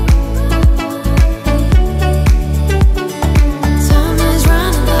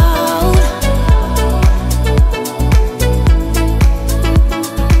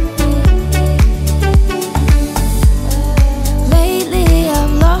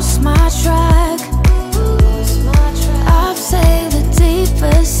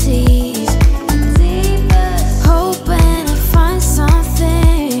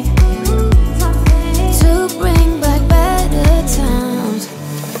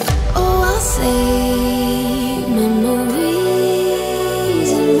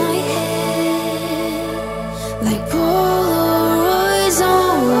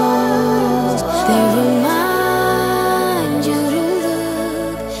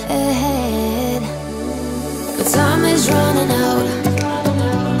 Time is running out.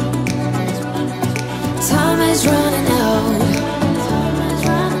 Time is running out.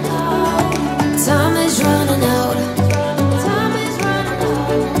 Time is running out. Time is running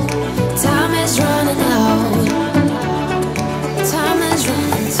out. Time is running out. Time is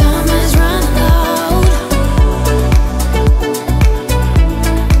running. Time is running out.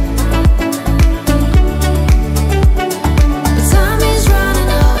 Time is running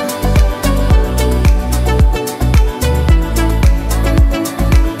out.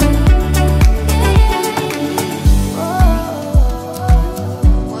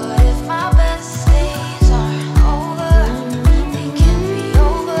 What if my best days are over? They can't be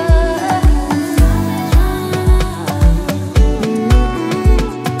over.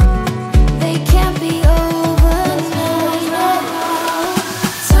 They can't be over now.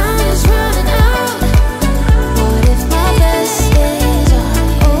 Time is running out. What if my best days are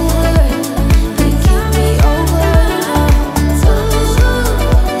over? They can't be over now. Time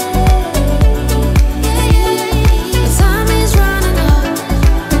is running out. Time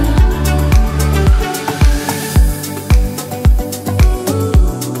is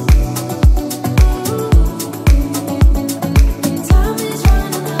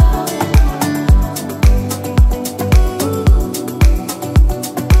out.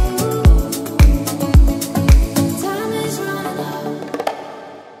 Time is running out.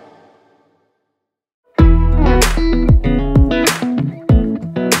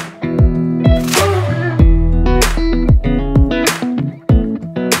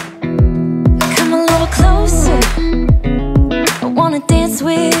 Come a little closer. I wanna dance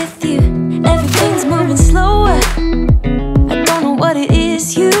with you. Everything's moving slower. I don't know what it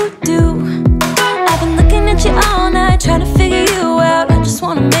is you do. I've been looking at you all night, trying to figure you out. I just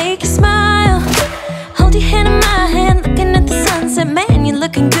wanna make you smile. Hold your hand in my hand, looking at the sunset. Man, you're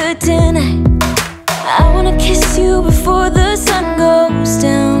looking good tonight. I wanna kiss you before the sun goes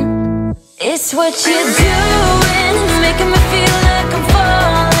down. It's what you're doing, it's making me feel like I'm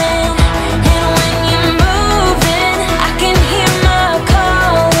falling. And when you're moving, I can hear my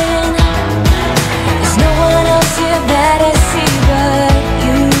calling. There's no one else here that I see but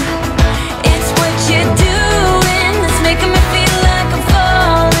you. It's what you're doing, it's making me feel like I'm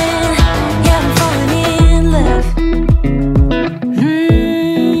falling. Yeah, I'm falling in love.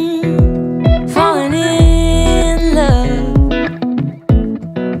 Falling in love.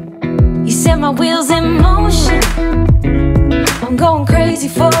 You set my wheels in motion. I'm going crazy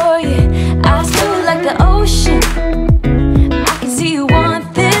for you. Eyes blue like the ocean. I can see you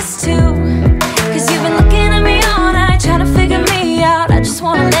want this too. Cause you've been looking at me all night, trying to figure me out. I just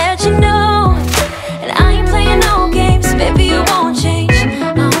wanna let you know. And I ain't playing no games, baby, you won't change.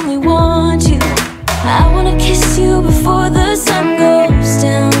 I only want you. I wanna kiss you before the sun goes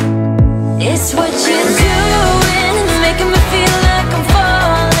down. It's what you're doing, it's making me feel like I'm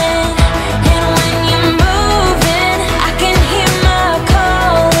falling. And when you're moving, I can hear my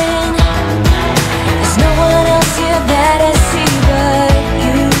calling. There's no one else here that I see but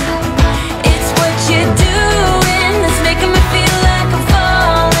you. It's what you're doing, it's making me feel like I'm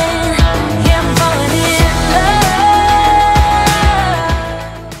falling. Yeah, I'm falling in love.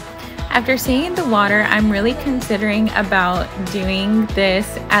 After seeing the water, I'm really considering about doing this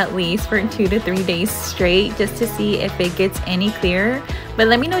at least for 2 to 3 days straight just to see if it gets any clearer. But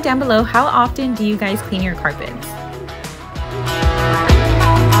let me know down below, how often do you guys clean your carpets?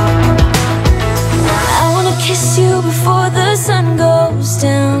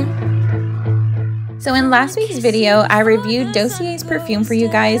 last week's video, I reviewed Dossier's perfume for you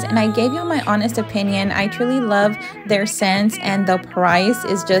guys, and I gave you my honest opinion. I truly love their scents, and the price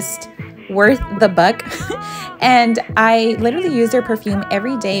is just worth the buck. And I literally use their perfume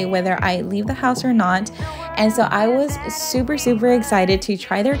every day, whether I leave the house or not. And so I was super excited to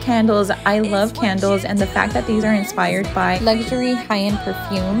try their candles. I love candles, and the fact that these are inspired by luxury high-end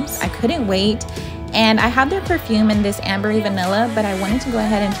perfumes, I couldn't wait. And I have their perfume in this ambery vanilla, but I wanted to go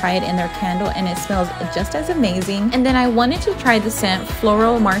ahead and try it in their candle, and it smells just as amazing. And then I wanted to try the scent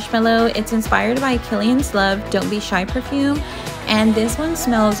Floral Marshmallow. It's inspired by Killian's Love Don't Be Shy perfume, and this one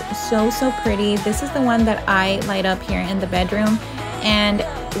smells so pretty. This is the one that I light up here in the bedroom. And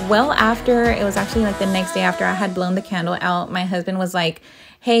well after, it was actually like the next day after I had blown the candle out, my husband was like,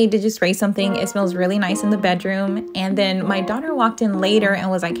 hey, did you spray something? It smells really nice in the bedroom. And then my daughter walked in later and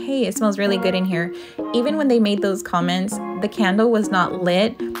was like, hey, it smells really good in here. Even when they made those comments, the candle was not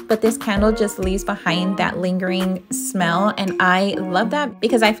lit, but this candle just leaves behind that lingering smell. And I love that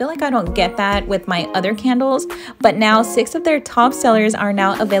because I feel like I don't get that with my other candles. But now 6 of their top sellers are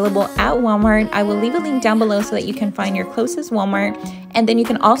now available at Walmart. I will leave a link down below so that you can find your closest Walmart. And then you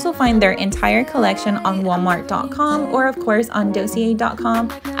can also find their entire collection on walmart.com or of course on dossier.com.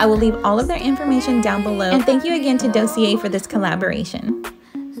 I will leave all of their information down below. And thank you again to Dossier for this collaboration.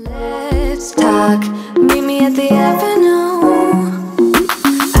 Let's talk, meet me at the avenue.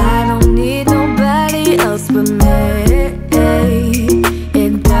 I don't need nobody else but me.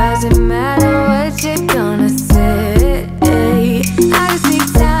 It doesn't matter what you're gonna say. I just need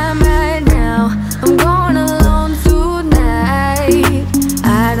time right now. I'm going alone tonight.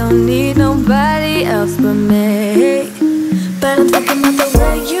 I don't need nobody else but me. But I'm thinking about the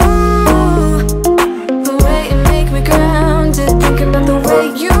way the way you make me grounded. Thinking about the way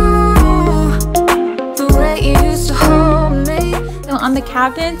you used to hold me. So on the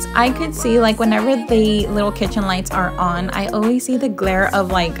cabinets, I could see like whenever the little kitchen lights are on, I always see the glare of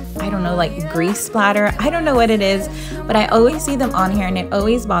like, I don't know, like grease splatter. I don't know what it is, but I always see them on here and it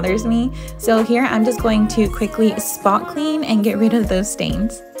always bothers me. So here I'm just going to quickly spot clean and get rid of those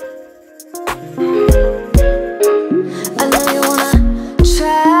stains.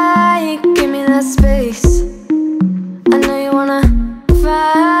 Space. I know you wanna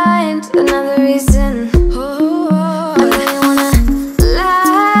find another reason. I know you wanna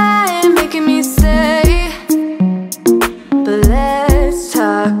lie, making me stay. But let's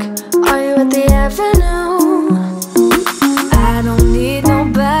talk. Are you at the avenue? I don't need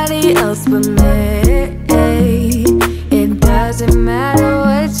nobody else but me. It doesn't matter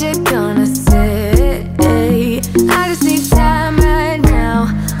what you're gonna say. I just need time right now.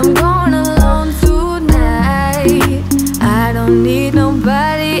 I'm going alone tonight. I don't need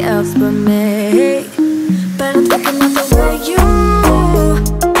nobody else but me. But I'm thinking about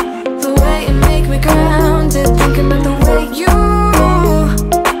the way you make me grounded. Thinking about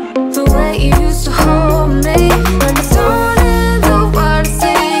the way you used to hold me. Like the tone in the water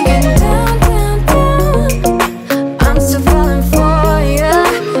singing down, down, down. I'm still falling for you.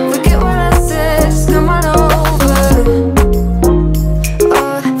 Forget what I said, just come on over.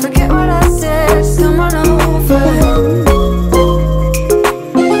 Forget what I said, just come on over.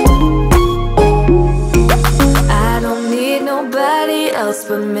 I don't need nobody else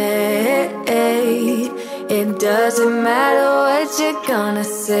but me. It doesn't matter what you're gonna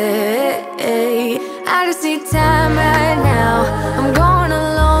say. I just need time right now. I'm going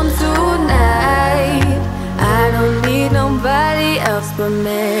alone tonight. I don't need nobody else but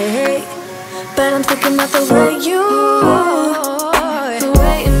me. But I'm thinking about the way you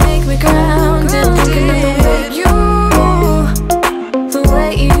make me grounded. Thinking about the way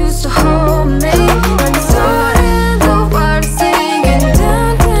you used to hold me. Like the tone in the water singing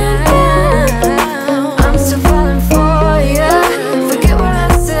down, down, down. I'm still falling for you. Forget what I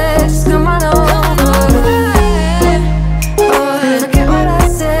said, just come on over. Forget what I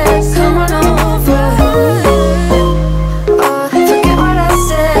said, just come on over. Forget what I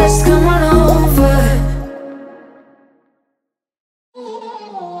said, just come on over.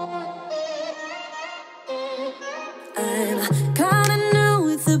 I'm kinda new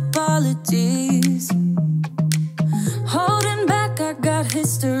with apologies. Holding back, I got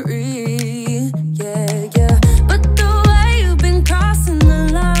history. Yeah. But the way you've been crossing the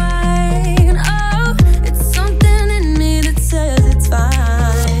line, oh, it's something in me that says it's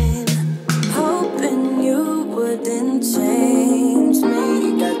fine. Hoping you wouldn't change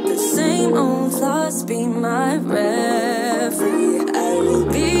me. Got the same old thoughts, be my referee. I will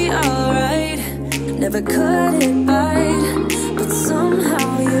be alright. Never cut it right, but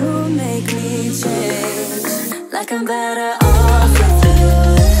somehow you make me change. Like I'm better off with you.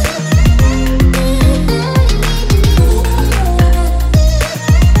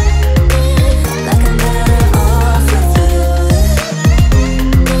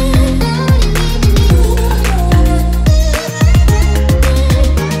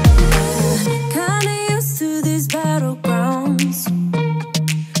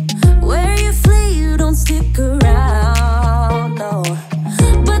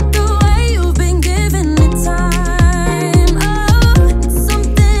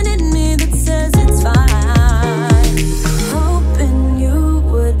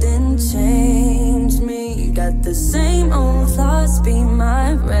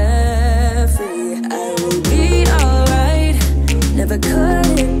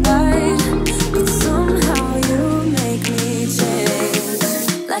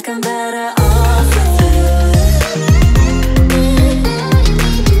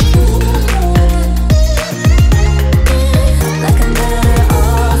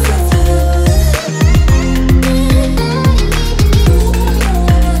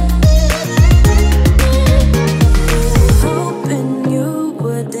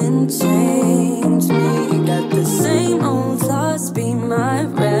 didn't change me. Got the same old thoughts, be my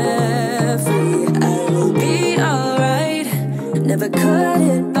referee. I will be alright, never cut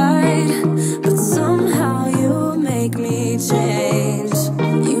it bite, but somehow you make me change.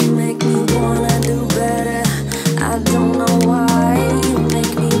 You make me wanna do better, I don't know why. You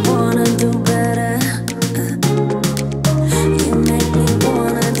make me wanna do better. You make me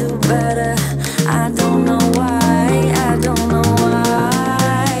wanna do better, I don't know why, I don't know why.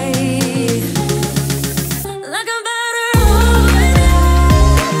 Like I'm better off with you.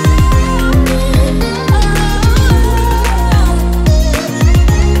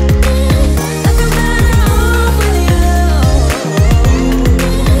 Like I'm better off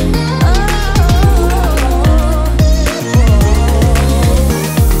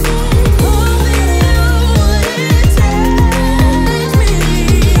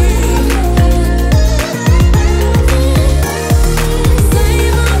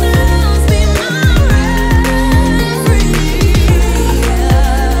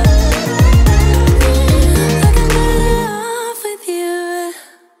with you.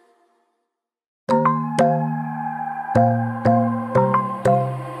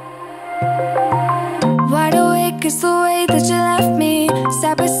 Wide awake is the way that you left me,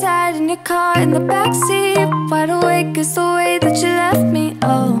 side by side in your car in the backseat. Wide awake is the way that you left me,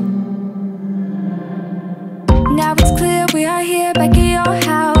 oh. Now it's clear we are here back at your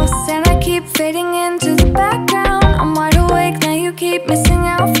house, and I keep fading into the background. I'm wide awake, now you keep missing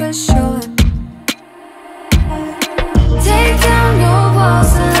out for sure. Take down your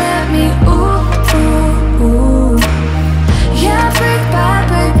walls and let me, ooh, ooh, ooh. Yeah, brick by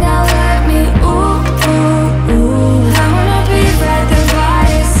brick, now let me, ooh, ooh, ooh. I wanna be right there by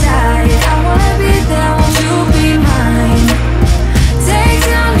your side, I wanna be there, won't you be mine? Take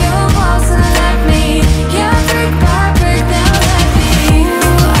down your walls and let me, yeah, brick by brick, now let me, ooh,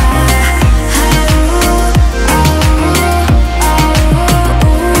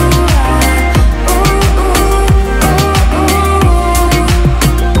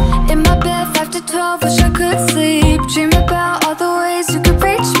 in my bed 5 to 12, wish I could sleep. Dream about all the ways you could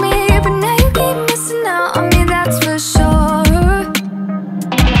reach me, but now you keep missing out on me, that's for sure.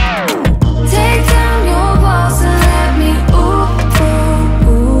 Take down your walls and let me, ooh, ooh,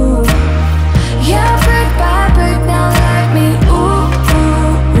 ooh. Yeah, brick by brick, now let me, ooh,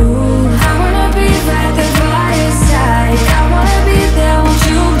 ooh, ooh. I wanna be right there by your side, I wanna be there, won't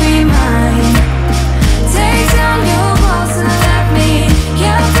you be mine? Take down your walls and let me,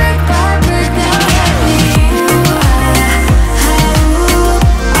 yeah, brick by brick, now let me, ooh,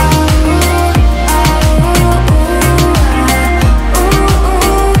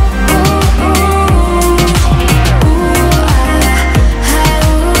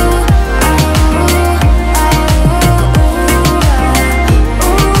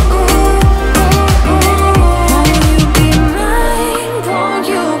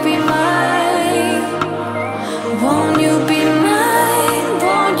 won't you be mine? Won't you be mine?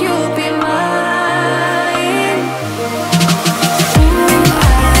 Won't you be mine?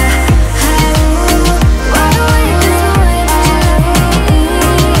 Wide awake is the way that you left me.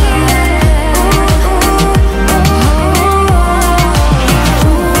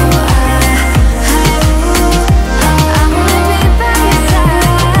 I wanna be by your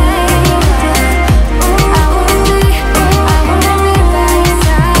side. I wanna be by your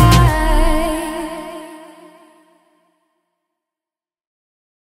side.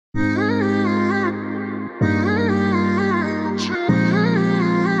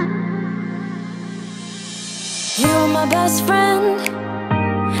 You were my best friend,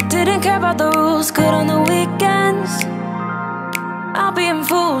 didn't care about the rules, good on the weekends. I'll be in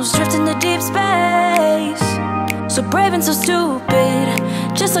fools, drifting to deep space. So brave and so stupid,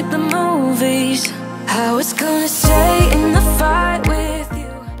 just like the movies. How it's gonna stay in the fight with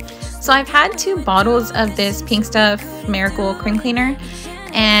you. So I've had 2 bottles of this Pink Stuff Miracle Cream Cleaner,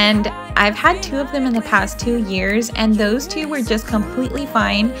 and I've had 2 of them in the past 2 years, and those 2 were just completely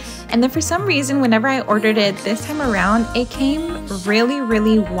fine. And then for some reason, whenever I ordered it this time around, it came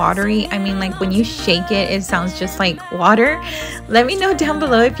really watery. I mean, like when you shake it, it sounds just like water. Let me know down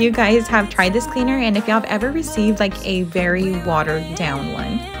below if you guys have tried this cleaner and if y'all have ever received like a very watered down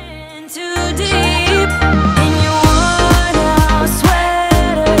one. Too deep in your worn-out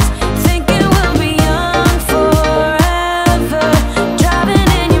sweaters, thinking we'll be young forever, driving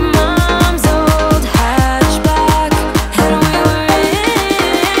in your mom's old hatchback, and we were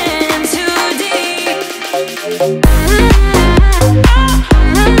in too deep.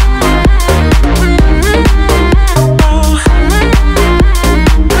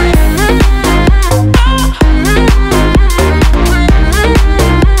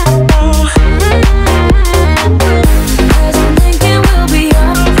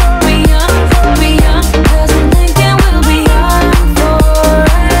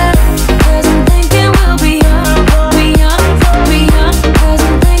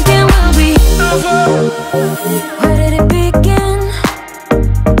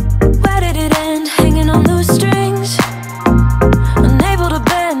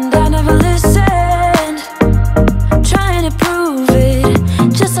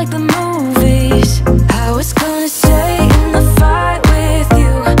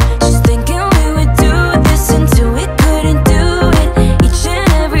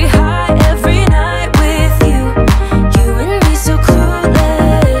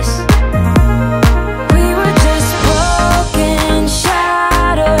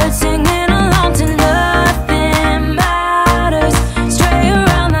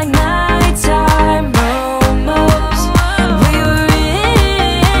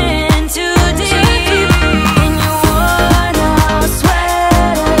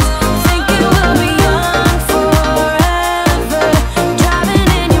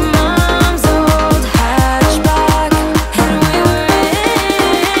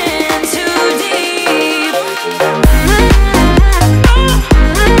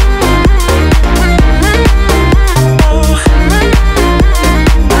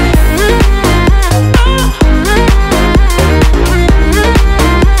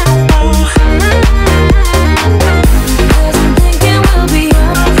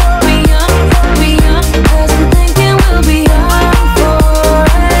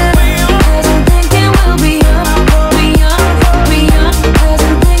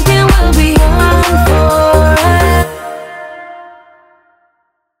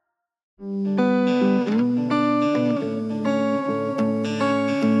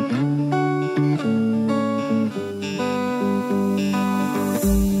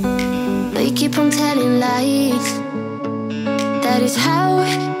 but you keep on telling lies. That is how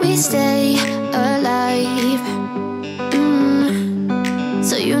we stay alive.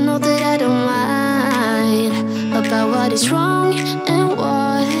 So you know that I don't mind about what is wrong and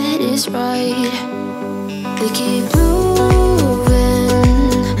what is right. We keep moving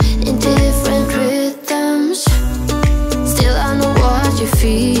in different rhythms. Still I know what you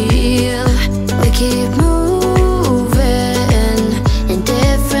feel. We keep moving in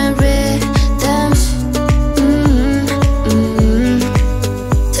different rhythms.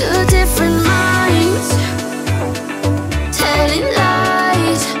 Two different minds telling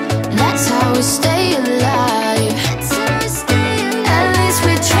lies. That's how we stay alive. At least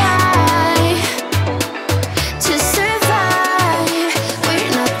we try to survive. We're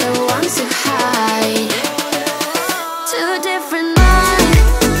not the ones who hide. Two different minds.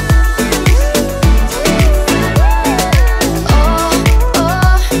 Oh,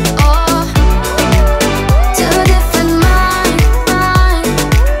 oh, oh. Two different minds.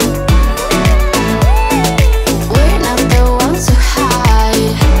 We're not the ones who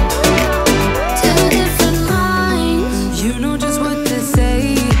hide. Two different minds. You know just what to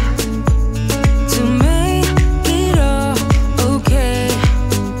say to make it all okay.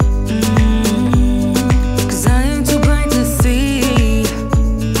 'Cause I am too blind to see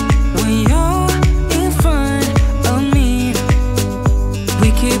when you're in front of me. We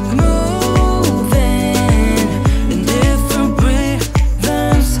keep moving in different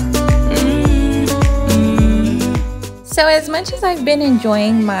rhythms. So as much as I've been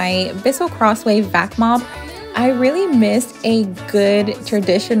enjoying my Bissell Crossway vac mop, I really missed a good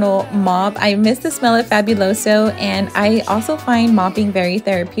traditional mop. I miss the smell of Fabuloso, and I also find mopping very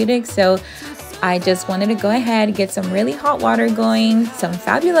therapeutic. So I just wanted to go ahead, get some really hot water going, some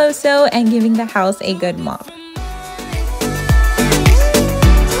Fabuloso, and giving the house a good mop.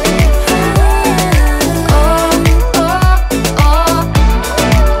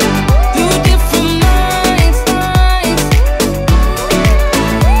 Two different minds.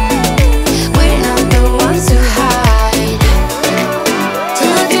 We're not the ones who hide.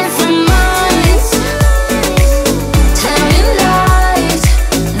 Two different minds telling lies.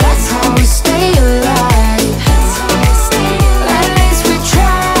 That's how we stay alive. At least we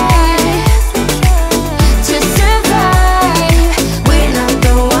try to survive. We're not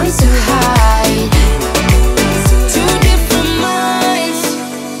the ones who hide. Two different minds.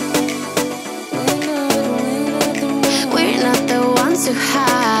 We're not the ones who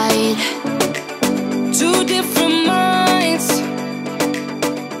hide. Two different minds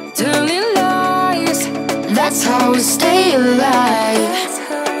telling lies. That's how we stay alive.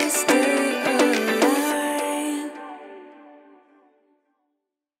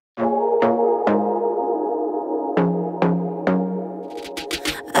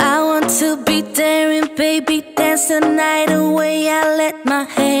 I want to be daring, baby, dance the night away. I let my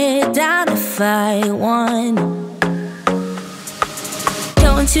head down if I won.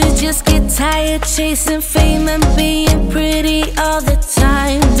 Don't you just get tired chasing fame and being pretty all the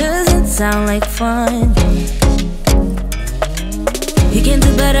time? Doesn't sound like fun. You can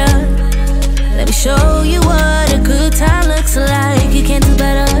do better. Let me show you what a good time looks like. You can do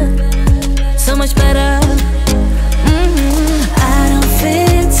better, so much better. I don't fit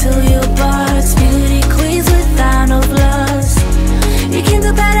into your box. Beauty queens without no flaws. You can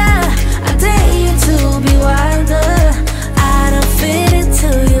do better. I dare you to be wilder. I don't fit into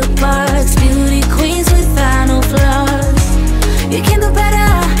your box. Beauty queens without no flaws. You can do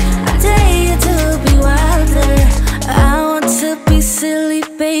better. I dare you to be wilder. I want to be silly,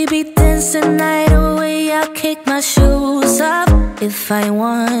 baby, dance the night away. I'll kick my shoes off if I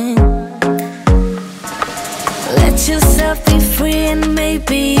want. Let yourself be free and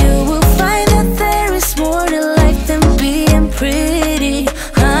maybe you will find that there is more to life than being pretty.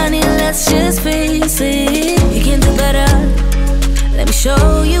 Honey, let's just face it. You can do better. Let me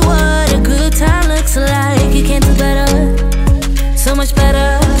show you what a good time looks like. You can do better, so much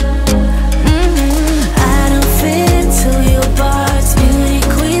better. I don't fit into your box. Beauty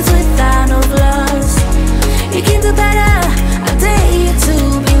queens without no flaws. You can do better. I dare you to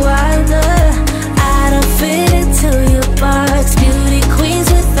be wilder. I don't fit into your box. Beauty queens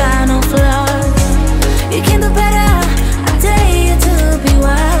with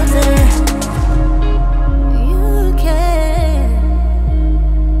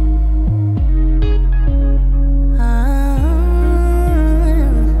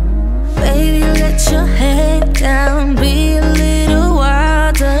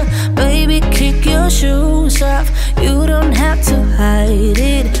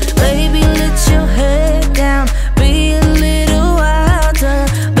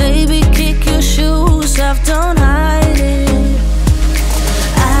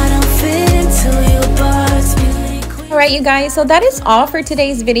Alright you guys, so that is all for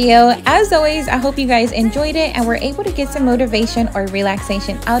today's video. As always, I hope you guys enjoyed it and were able to get some motivation or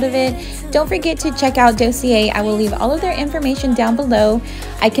relaxation out of it. Don't forget to check out Dossier. I will leave all of their information down below.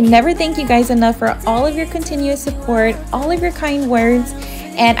 I can never thank you guys enough for all of your continuous support, all of your kind words,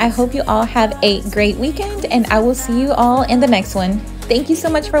 and I hope you all have a great weekend, and I will see you all in the next one. Thank you so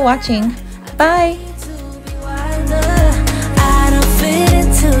much for watching. Bye! I don't fit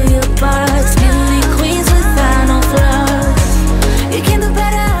into your box. Beauty queens without no flaws. You can do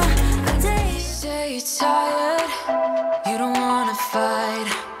better. You say you're tired, you don't wanna fight,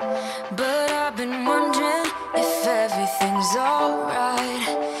 but I've been wondering if everything's alright.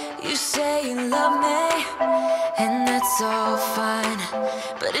 You say you love me, and that's all fine,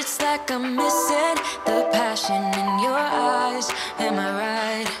 but it's like I'm missing the passion in your eyes. Am I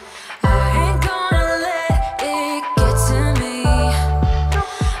right? I ain't gonna let it get to me.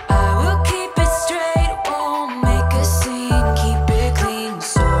 I will keep it straight, won't make a scene, keep it clean.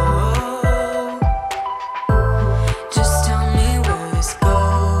 So just tell me where this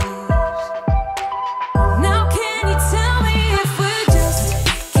goes. Now can you tell me if we're just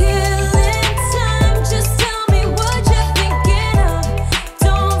killing time? Just tell me what you're thinking of.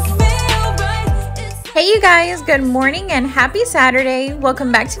 Don't feel right. Hey you guys, good morning and happy Saturday.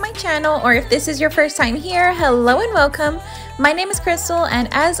 Welcome back to my channel, or if this is your first time here, hello and welcome. My name is Crystal, and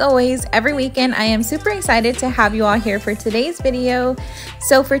as always, every weekend I am super excited to have you all here for today's video.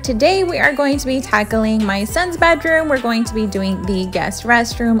 So for today, we are going to be tackling my son's bedroom. We're going to be doing the guest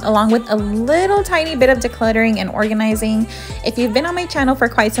restroom, along with a little tiny bit of decluttering and organizing. If you've been on my channel for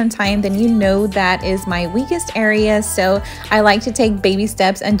quite some time, then you know that is my weakest area. So I like to take baby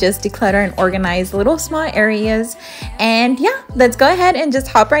steps and just declutter and organize little small areas. And yeah, let's go ahead and just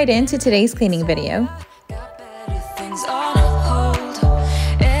hop right into today's cleaning video. Got better things on hold,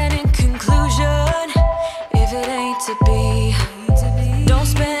 and in conclusion, if it ain't to be, don't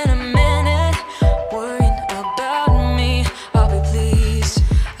spend a minute worrying about me. I'll be pleased.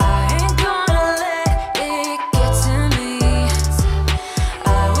 I ain't gonna let it get to me. I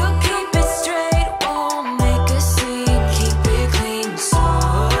will keep it straight, won't make a scene, keep it clean. So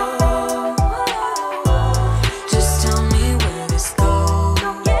just tell me where this goes.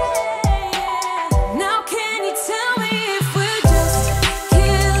 Now can you tell me if we're just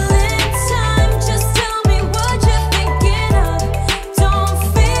killing time? Just tell me what you're thinking of. Don't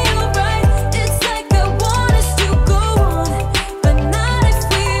feel right. It's like I want us to go on, but not if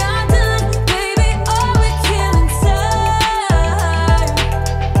we are done. Baby, are we killing time?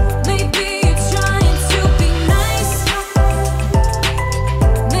 Maybe you're trying to be nice.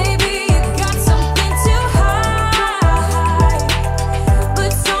 Maybe you got something to hide,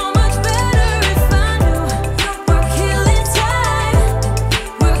 but so much better if I knew. We're killing time.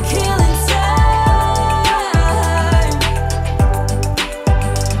 We're killing time.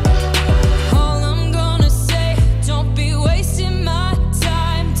 All I'm gonna say, don't be wasting my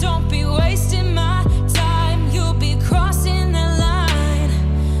time. Don't be wasting my time. You'll be crossing the line.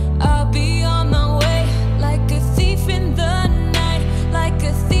 I'll be on my way like a thief in the night. Like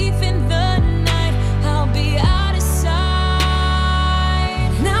a thief in the night. I'll be out of sight.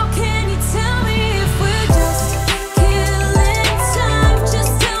 Now can you tell me if we're just killing time?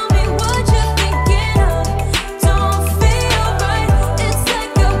 Just tell me what you're thinking of. Don't feel right. It's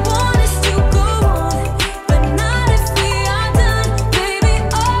like I want us to go on, but not if we are done. Baby,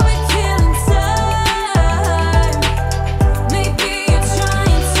 are we killing time? Maybe you're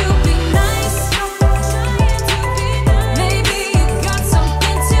trying to be nice. Maybe you got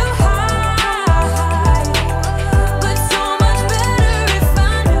something to hide, but so much better if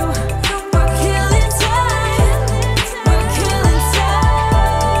I knew. We're killing time. We're killing time.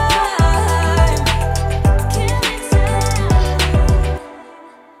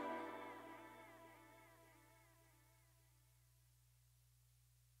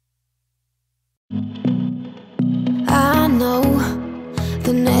 I know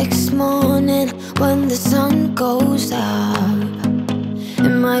the next morning when the sun goes up, it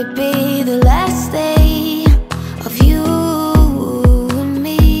might be the last day of you and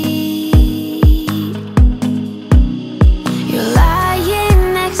me. You're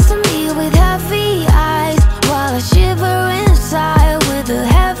lying next to me with heavy eyes, while I shiver inside with a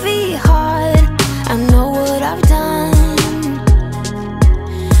heavy heart. I know what I've done,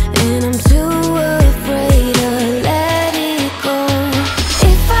 and I'm too afraid to let it go.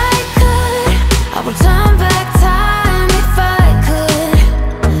 If I could, I would turn back time. If I could,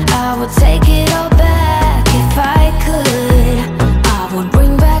 I would take it all back.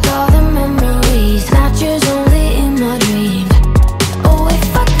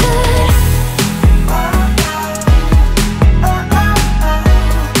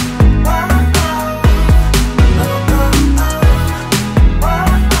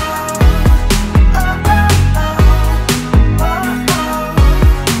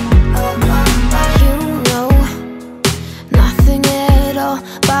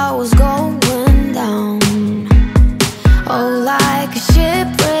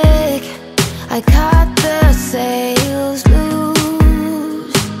 I caught the sails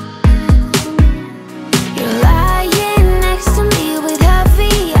loose. You're lying next to me with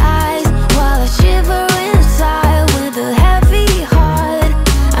heavy eyes, while I shiver inside with a heavy heart.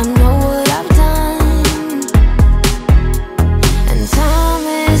 I know what I've done, and time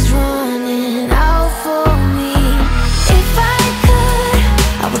is running out for me. If I could,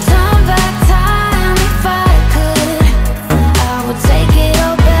 I would turn back time. If I could, I would take it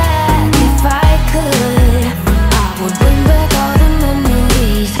all back. If I could, I would bring back all the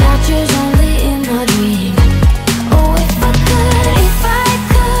memories, snatchers only in my dream. Oh, if I could,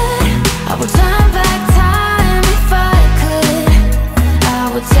 I would turn back time. If I could, I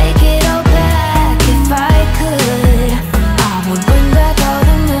would take it all back. If I could, I would bring back all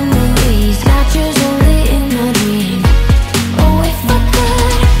the memories, snatchers only in my dream. Oh, if I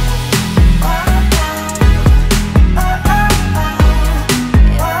could. Oh, if I could.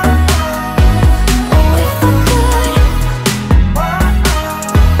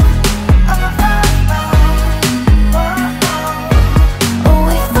 Oh,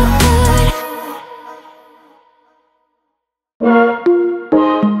 if I could.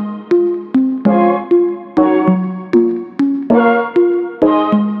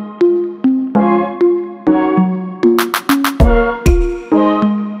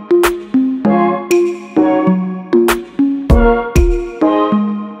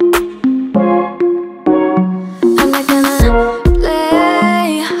 I'm not gonna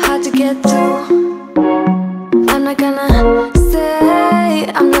play hard to get through. I'm not gonna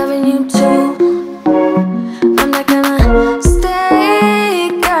say I'm loving you too. I'm not gonna stay,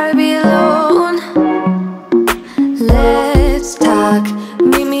 gotta be alone. Let's talk,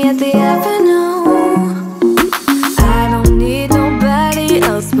 meet me at the avenue. I don't need nobody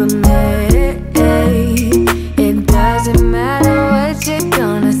else but me. It doesn't matter what you're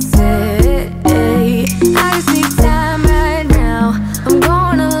gonna say. I just need time right now. I'm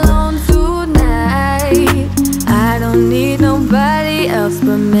going alone tonight. I don't need nobody else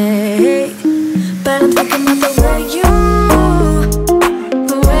but me. But I'm thinking about the way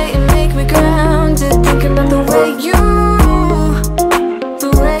the way you make me grounded. Thinking about the way you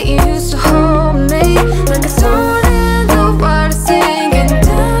used to hold me like a stone in the water, singing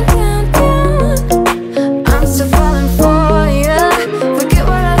down, down, down. I'm still falling for ya. Forget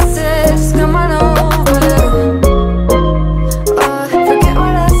what I said, just come on over. Forget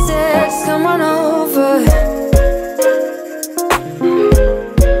what I said, just come on over.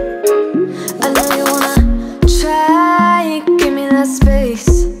 I know you wanna try, give me that space.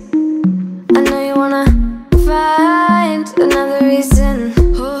 I know you wanna find another reason.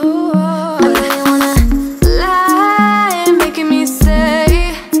 I know you wanna lie, making me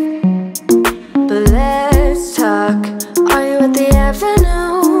stay. But let's talk. Are you at the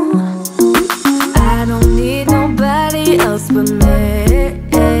avenue? I don't need nobody else but me.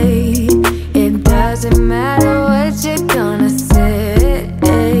 It doesn't matter what you're gonna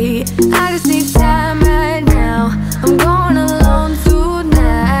say. I just need time right now. I'm going alone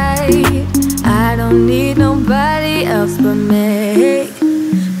tonight. I don't need nobody else but me.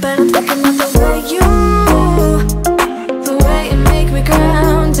 But I'm thinking about the way you make me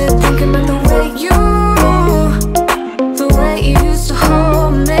grounded. Thinking about the way you used to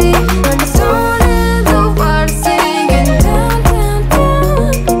hold me like a stone in the water, singing down, down,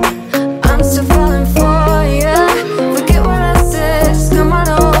 down. I'm still falling for ya. Forget what I said, just come on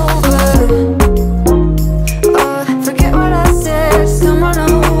over. Forget what I said, just come on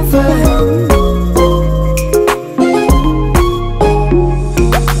over.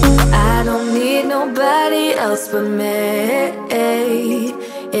 I don't need nobody else but me.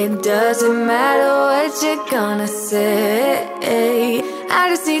 It doesn't matter what you're gonna say. I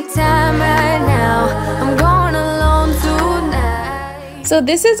just need time right now. I'm going alone tonight. So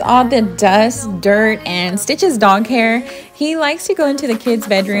this is all the dust, dirt, and Stitch's dog hair. He likes to go into the kids'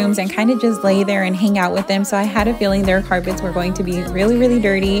 bedrooms and kind of just lay there and hang out with them. So I had a feeling their carpets were going to be really, really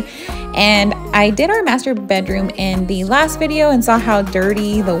dirty. And I did our master bedroom in the last video and saw how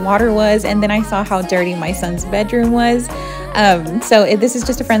dirty the water was. And then I saw how dirty my son's bedroom was. This is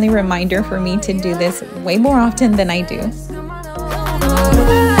just a friendly reminder for me to do this way more often than I do.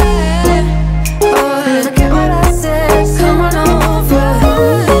 Forget what I said, come on over.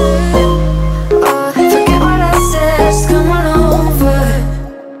 Forget what I said, come on over.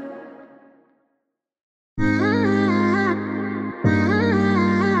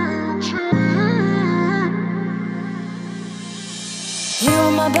 You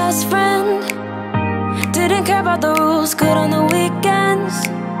were my best friend. Didn't care about the rules, good on the weekends.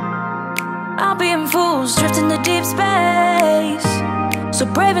 I'll be in fools, drifting to deep space.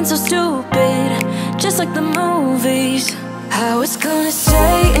 so brave and so stupid, just like the movies. I was gonna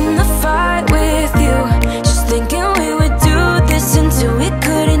stay in the fight with you, just thinking we would do this until we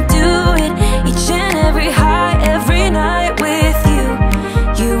couldn't do it. Each and every high, every night with you,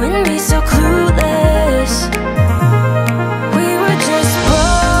 you and me so clueless. We were just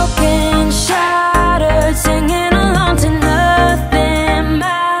broken, shattered, singing along to nothing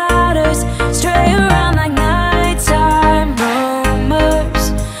matters. Stray around like nighttime rumors.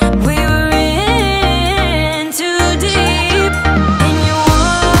 We were in too deep, in your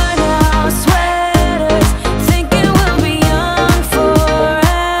worn out sweaters, thinking we'll be young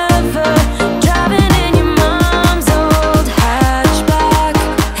forever. Driving in your mom's old hatchback,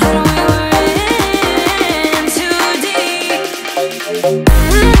 and we were in too deep.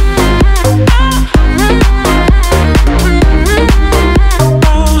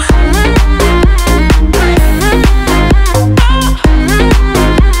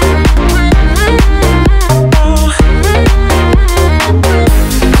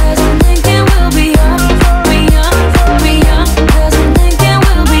 Cause I'm thinking we'll be young, be young, be young. Cause I'm thinking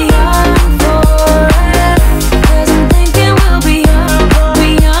we'll be young forever. Cause I'm thinking we'll be young, be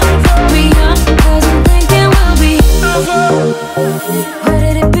young, be young. Cause I'm thinking we'll be. Where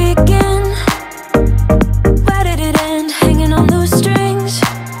did it begin? Where did it end? Hanging on loose strings,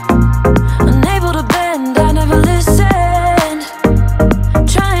 unable to bend. I never listened,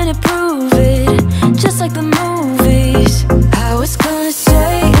 trying to prove it, just like the movies. I was gonna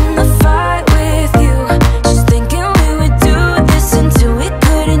stay in the fight with you, just thinking we would do this until we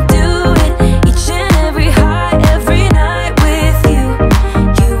couldn't do it. Each and every high, every night with you,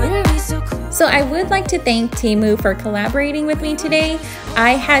 you and me so close. So I would like to thank Temu for collaborating with me today.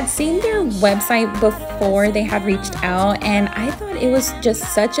 I had seen their website before they had reached out, and I thought it was just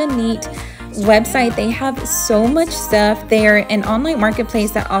such a neat website. They have so much stuff. They're an online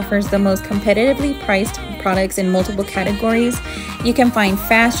marketplace that offers the most competitively priced products in multiple categories. You can find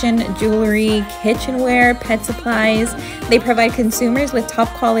fashion, jewelry, kitchenware, pet supplies. They provide consumers with top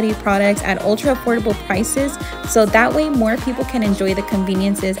quality products at ultra affordable prices, so that way more people can enjoy the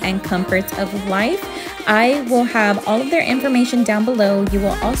conveniences and comforts of life. I will have all of their information down below. You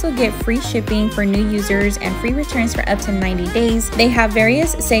will also get free shipping for new users and free returns for up to 90 days. They have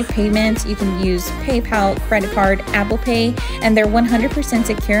various safe payments. You can use PayPal, credit card, Apple Pay, and they're 100%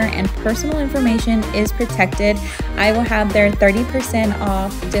 secure and personal information is protected. I will have their 30%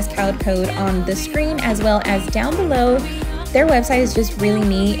 off discount code on the screen as well as down below. Their website is just really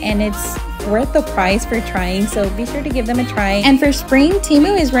neat and it's worth the price for trying, so be sure to give them a try. And for spring,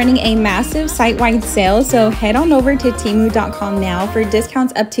 Temu is running a massive site-wide sale, so head on over to temu.com now for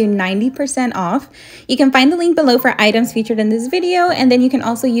discounts up to 90% off. You can find the link below for items featured in this video, and then you can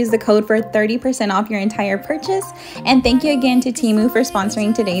also use the code for 30% off your entire purchase. And thank you again to Temu for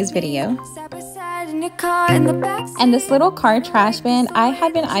sponsoring today's video. And this little car trash bin, I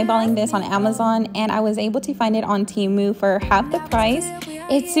had been eyeballing this on Amazon and I was able to find it on Temu for half the price.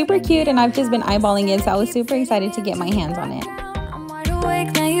 It's super cute and I've just been eyeballing it, so I was super excited to get my hands on it.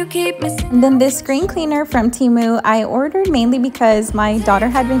 And then this screen cleaner from Temu, I ordered mainly because my daughter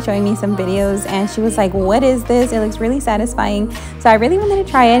had been showing me some videos and she was like, what is this? It looks really satisfying. So I really wanted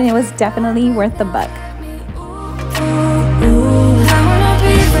to try it and it was definitely worth the buck.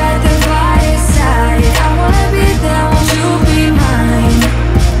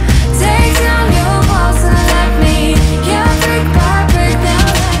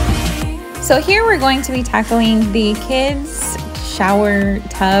 So here we're going to be tackling the kids' shower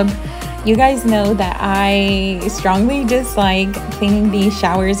tub. You guys know that I strongly dislike cleaning these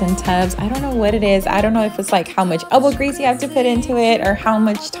showers and tubs. I don't know what it is. I don't know if it's like how much elbow grease you have to put into it or how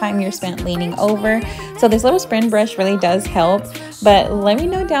much time you're spent leaning over. So this little spin brush really does help. But let me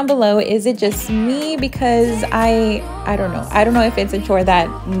know down below, is it just me? Because I don't know. I don't know if it's a chore that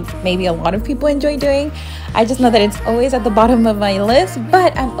maybe a lot of people enjoy doing. I just know that it's always at the bottom of my list,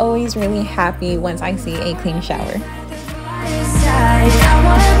 but I'm always really happy once I see a clean shower. I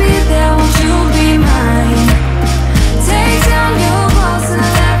wanna be there, won't you be mine? Take down your walls and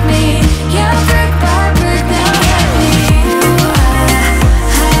let me, yeah, brick by brick, now let me.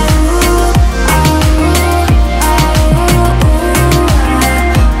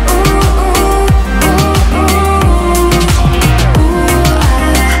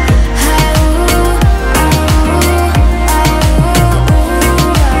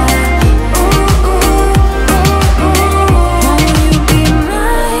 Be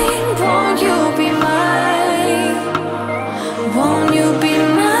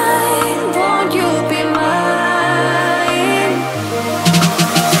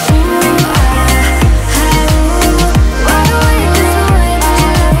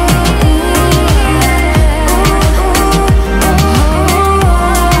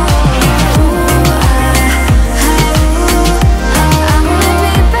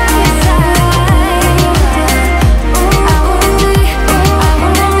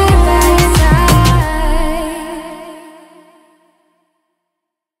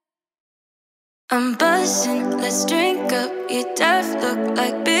I'm buzzing, let's drink up. Your death look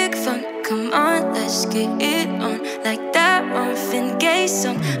like big fun. Come on, let's get it on. Like that Marvin Gaye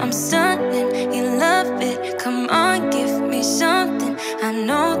song. I'm stunning, you love it. Come on, give me something. I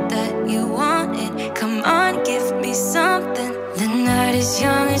know that you want it. Come on, give me something. The night is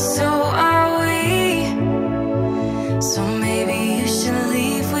young and so are we. So maybe you should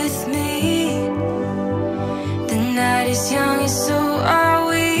leave with me. The night is young and so are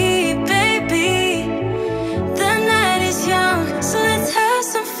we. So let's have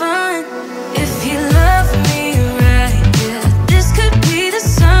some fun. If you love me right, yeah, this could be the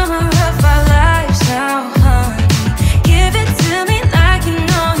summer of our lives now, honey. Give it to me like you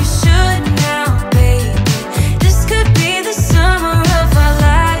know you should now, baby. This could be the summer of our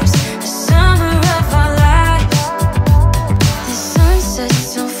lives, the summer of our lives. The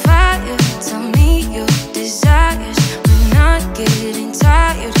sunset's on fire, tell me your desires. We're not getting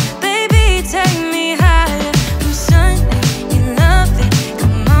tired, baby, take me higher. I'm Sunday.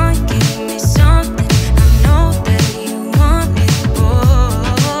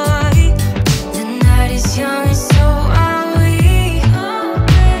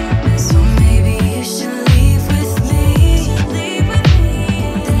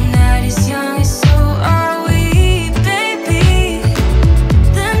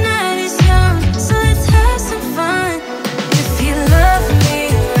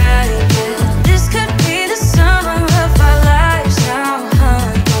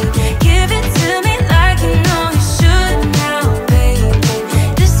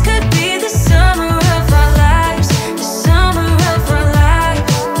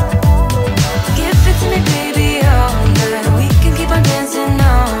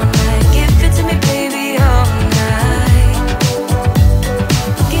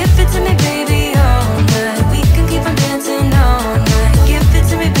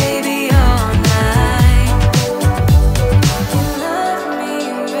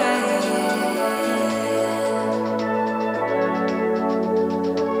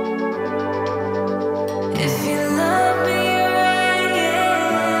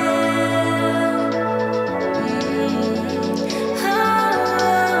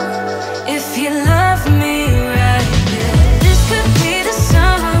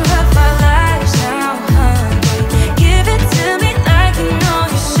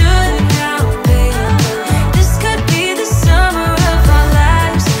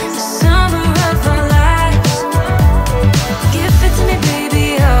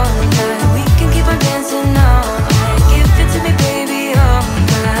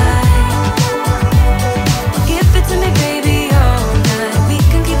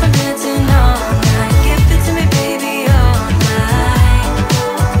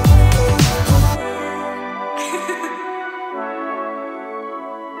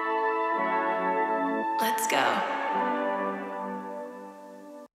 Let's go.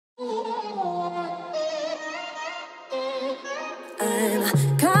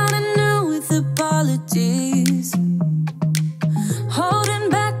 I'm kinda new with apologies. Holding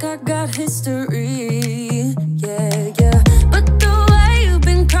back, I got history. Yeah, yeah. But the way you've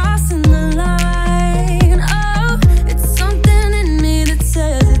been crossing the line, oh, it's something in me that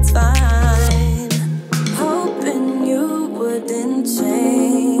says it's fine. Hoping you wouldn't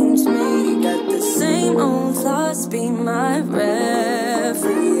change me. Got the same old thoughts, be my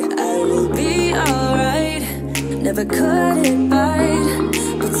referee. I will be alright. Never cut it right,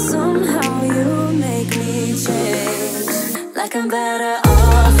 but somehow you make me change. Like I'm better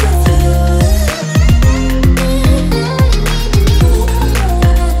off with you.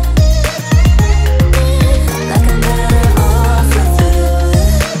 Like I'm better off with you.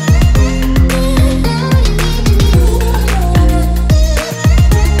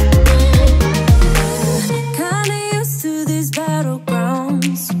 Kinda used to these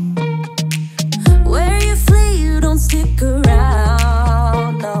battlegrounds where you flee, you don't stick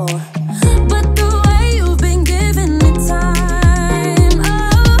around, no. But the way you've been giving me time,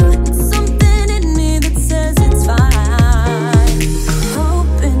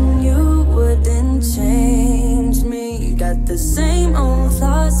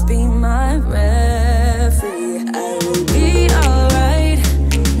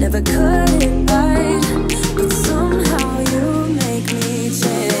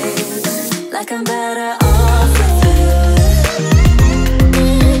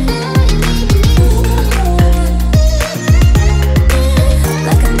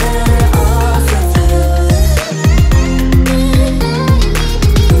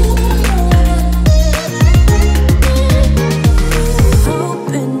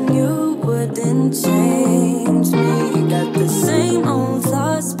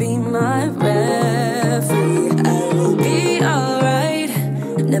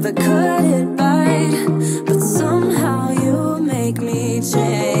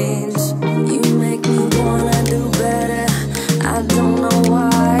 change. You make me wanna do better. I don't know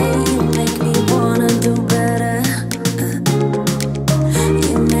why. You make me wanna do better.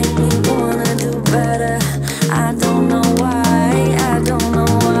 You make me wanna do better. I don't know why. I don't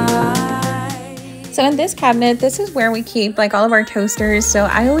know why. So in this cabinet, this is where we keep like all of our toasters. So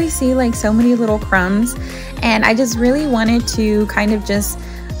I always see like so many little crumbs, and I just really wanted to kind of just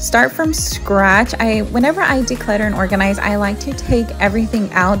start from scratch. Whenever I declutter and organize, I like to take everything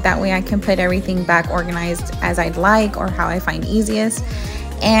out. That way I can put everything back organized as I'd like or how I find easiest.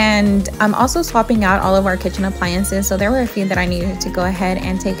 And I'm also swapping out all of our kitchen appliances. So there were a few that I needed to go ahead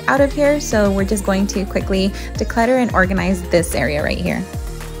and take out of here. So we're just going to quickly declutter and organize this area right here.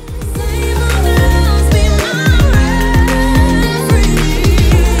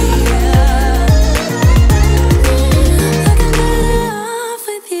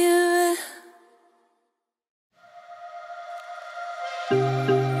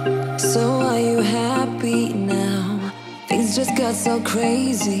 So are you happy now? Things just got so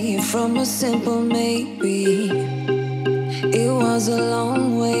crazy from a simple maybe. It was a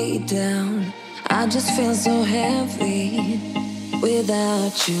long way down. I just feel so heavy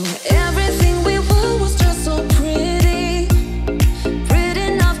without you. Everything we were was just so pretty, pretty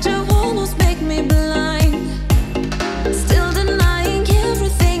enough to almost make me blind. Still denying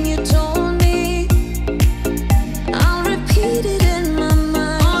everything you told me. I'll repeat it in my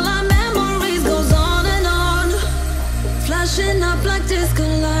mind. All our memories goes on and on, flashing up like disco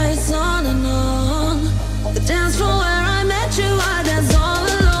lights on and on. The dance floor where I met you, I danced all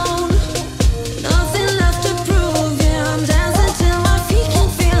alone. Nothing left to prove, yeah, I'm dancing till my feet can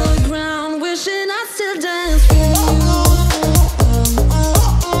feel the ground. Wishing I still dance with you.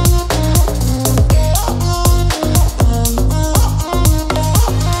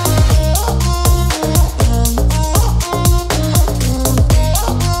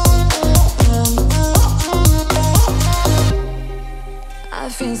 I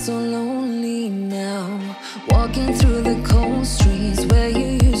feel so lonely now, walking through the cold streets where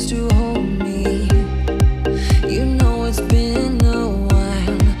you used to hold me. You know it's been a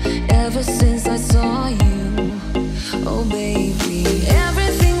while, ever since I saw you. Oh baby,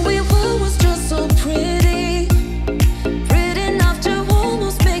 everything we were was just so pretty, pretty enough to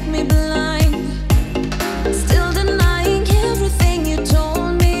almost make me blind. Still denying everything you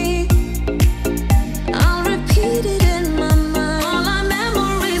told me. I'll repeat it in my mind. All our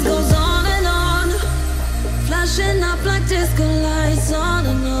memories goes on and on, flashing up like disco lights on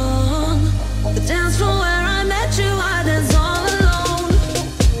and on. The dance floor where I met you, I danced all alone.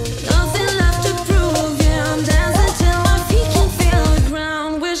 Nothing left to prove, yeah, I'm dancing till my feet can feel the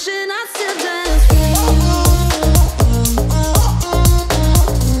ground. Wishing I still dance with you.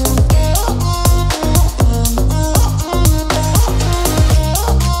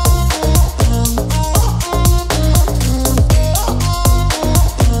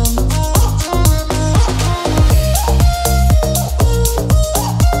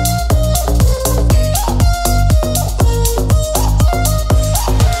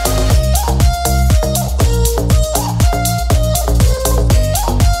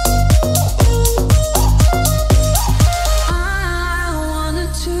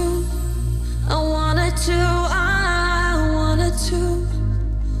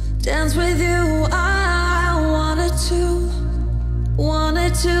 Dance with you,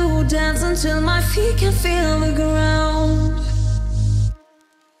 wanted to dance until my feet can feel the ground.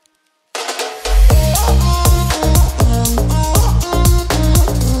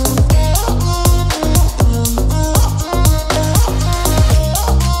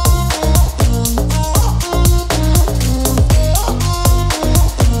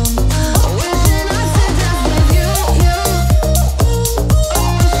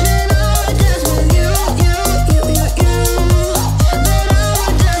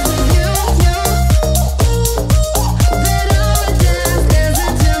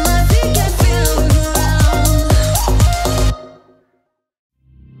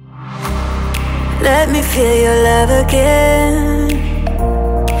 Let me feel your love again,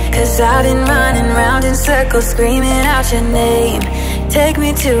 'cause I've been running round in circles screaming out your name. Take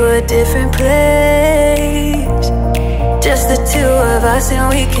me to a different place, just the two of us, and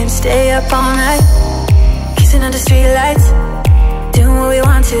we can stay up all night, kissing under streetlights, doing what we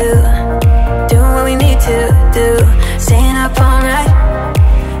want to, doing what we need to do, staying up all night,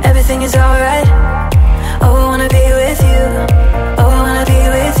 everything is alright. Oh, I wanna be with you, oh, I wanna be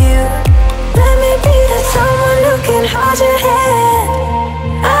with you. Let me be that someone who can hold your hand.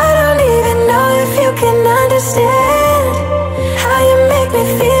 I don't even know if you can understand how you make me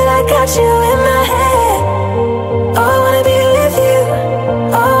feel. I got you in my head. Oh, I wanna be with you.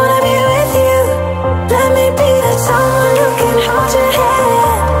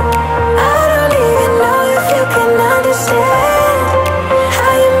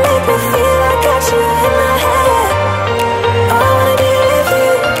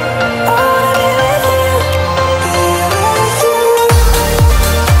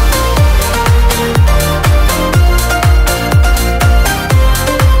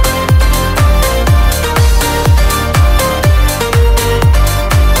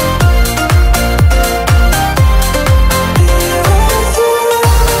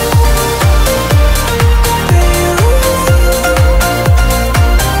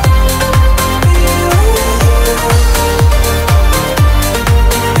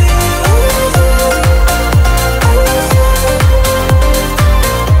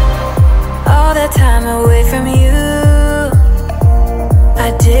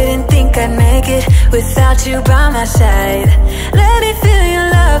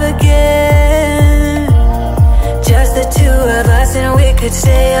 Could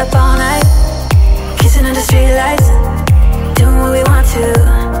stay up all night, kissing under streetlights, doing what we want to,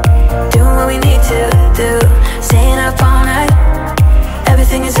 doing what we need to do. Staying up all night,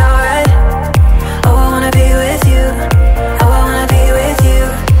 everything is alright. Oh, I wanna be with you. Oh, I wanna be with you.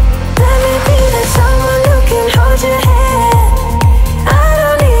 Let me be the someone who can hold your hand. I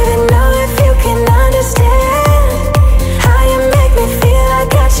don't even know if you can understand how you make me feel. I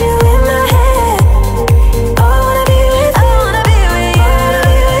got you in my head. Oh, I wanna be with you. I wanna be with you. I wanna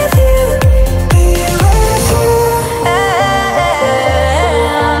be with you. Be with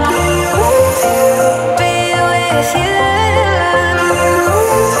you.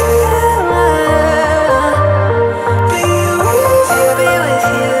 Be with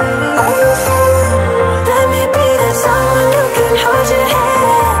you. Let me be that someone who can hold your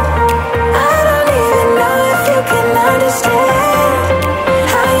hand. I don't even know if you can understand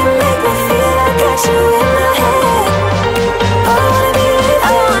how you make me feel. I got you in my head. Oh, I wanna be with you. I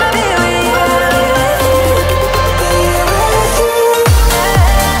wanna be with you. I wanna be with you. Be with you. Let me be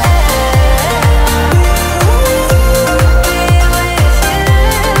that someone who can hold your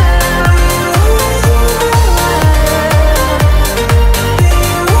hand. I don't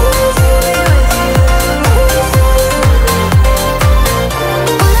even know if you can understand how you make me feel. I got you in my head. I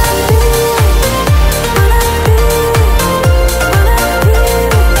wanna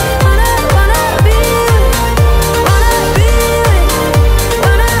be with you. I wanna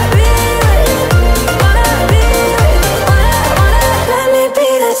be with you. I wanna be with you. Let me be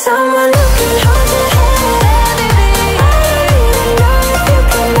that someone who can hold your hand. I don't even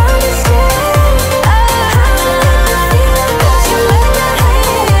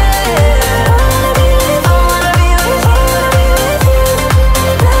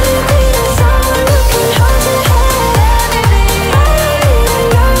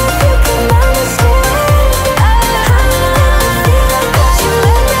know if you can understand how you make me feel. I got you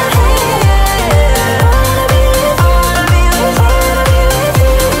in my head. I wanna be with you. I wanna be with you. I wanna be with you.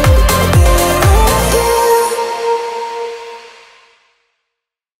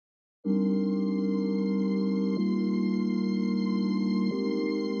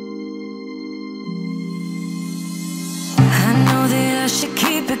 I know that I should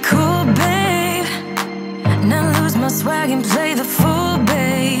keep it cool, babe. Not lose my swag and play the fool,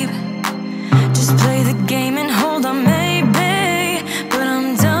 babe. Just play the game and hold on, maybe. But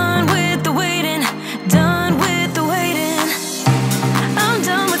I'm done with the waiting, done with the waiting. I'm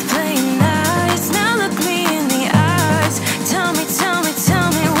done with playing nice. Now look me in the eyes. Tell me, tell me, tell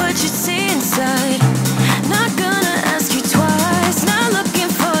me what you see inside. Not gonna ask you twice. Not looking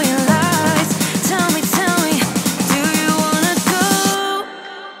for your lies. Tell me, do you wanna go?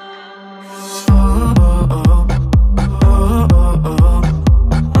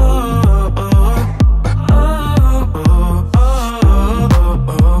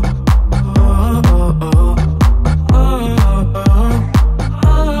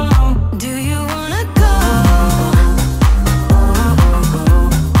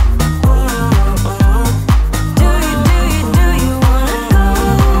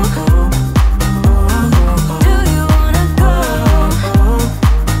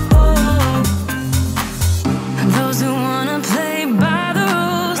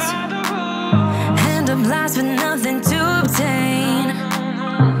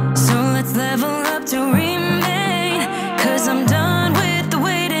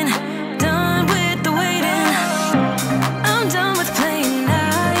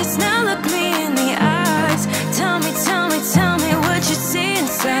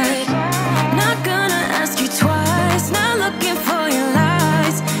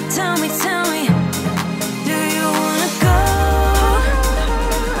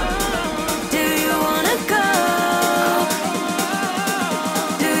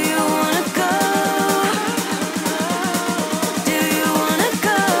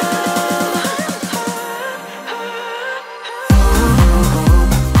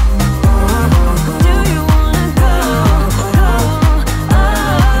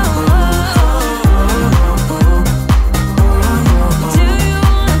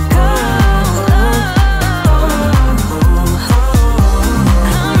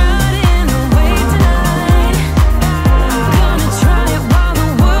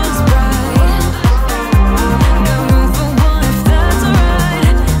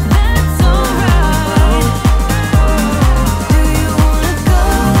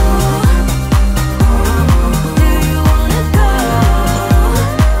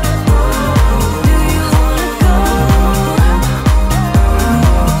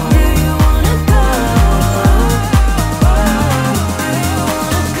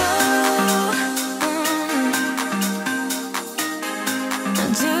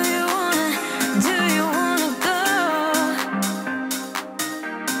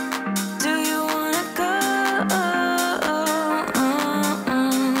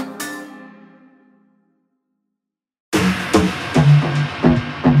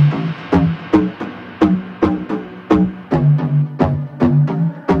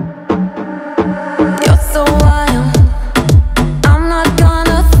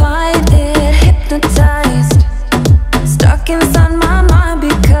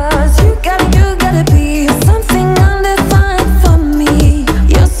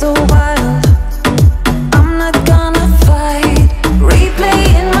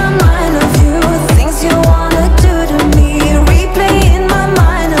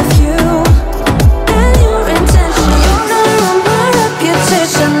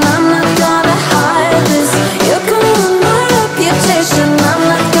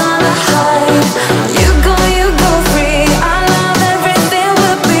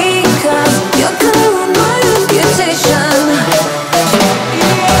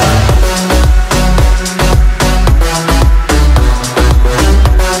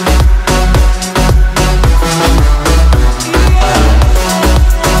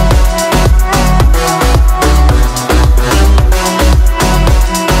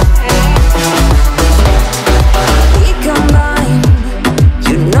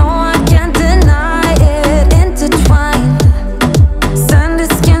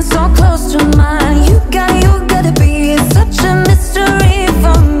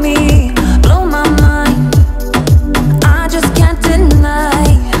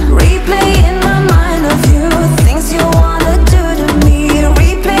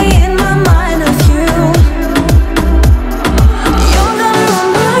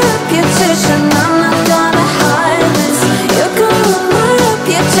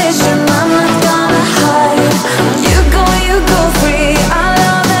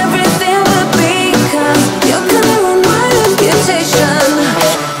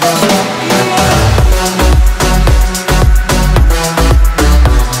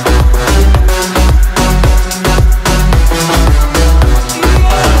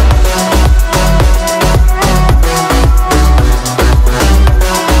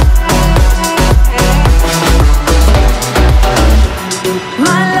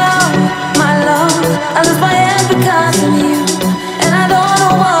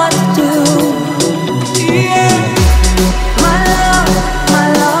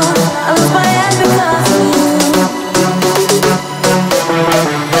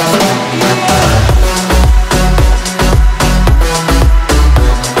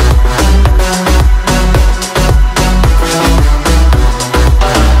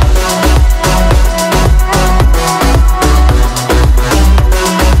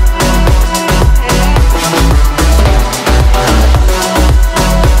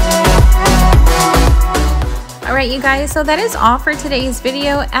 guys, so that is all for today's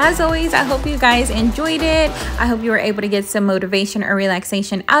video. As always, I hope you guys enjoyed it. I hope you were able to get some motivation or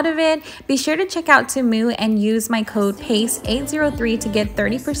relaxation out of it. Be sure to check out Temu and use my code PACE803 to get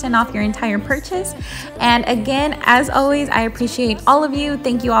 30% off your entire purchase. And again, as always, I appreciate all of you.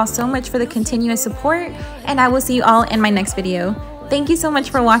 Thank you all so much for the continuous support, and I will see you all in my next video. Thank you so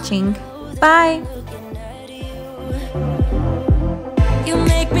much for watching. Bye. You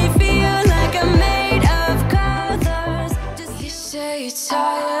make me feel like I'm made of colors. You say you're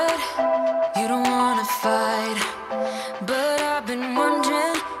tired, you don't wanna fight, but I've been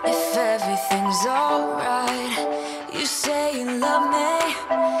wondering if everything's alright. You say you love me,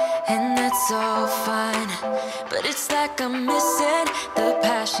 and that's all fine, but it's like I'm missing the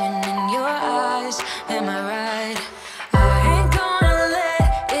passion in your eyes. Am I right? I ain't gonna let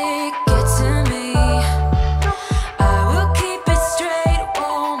it get to me. I will keep it straight,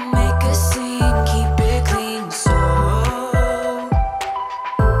 won't make a scene, keep it clean. So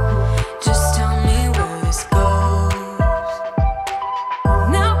just tell me where this goes.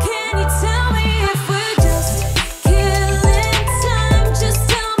 Now can you tell me if we're just killing time? Just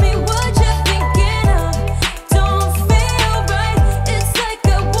tell me what you're thinking of. Don't feel right, it's like I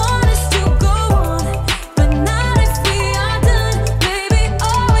want us to go on, but not if we are done. Baby,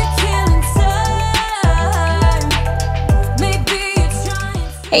 oh, we're killing time. Maybe you're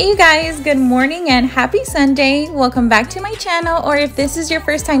trying. Hey you guys, good morning and happy Sunday. Welcome back to my channel, or if this is your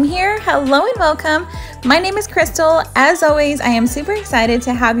first time here, hello and welcome. My name is Crystal. As always, I am super excited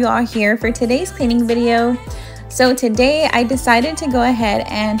to have you all here for today's cleaning video. So today I decided to go ahead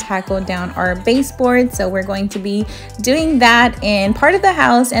and tackle down our baseboard. So we're going to be doing that in part of the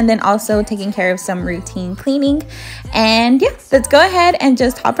house and then also taking care of some routine cleaning. And yeah, let's go ahead and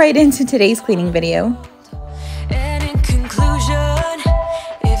just hop right into today's cleaning video. And in conclusion,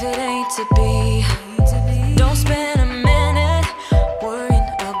 if it ain't to be, don't spend a minute worrying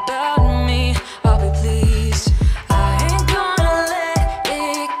about me. I'll be pleased. I ain't gonna let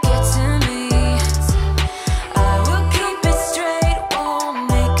it get to me. I will keep it straight, won't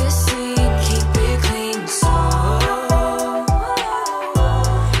make a scene, keep it clean. So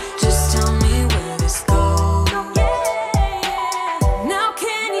just tell me where this goes. Now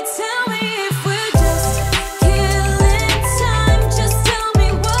can you tell me if we're just killing time? Just tell me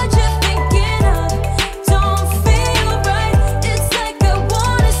what you're thinking of. Don't feel right, it's like I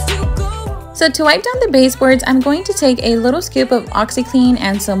want us to go on. So to wipe down the baseboards, I'm going to take a little scoop of OxiClean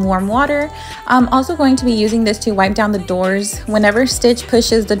and some warm water. I'm also going to be using this to wipe down the doors. Whenever Stitch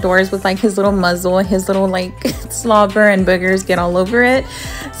pushes the doors with like his little muzzle, his little like slobber and boogers get all over it.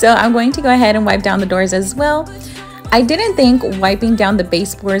 So I'm going to go ahead and wipe down the doors as well. I didn't think wiping down the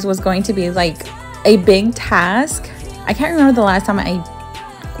baseboards was going to be like a big task. I can't remember the last time I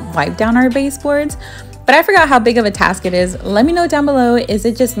wiped down our baseboards, but I forgot how big of a task it is. Let me know down below, is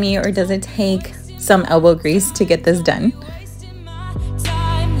it just me or does it take some elbow grease to get this done? Wasting my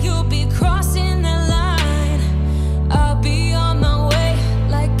time, you'll be crossing the line. I'll be on my way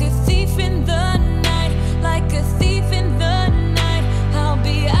like a thief in the night, like a thief in the night. I'll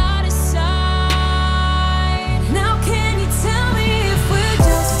be out of sight. Now can you tell me if we're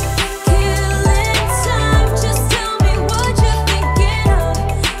just killing time? Just tell me what you're thinking of.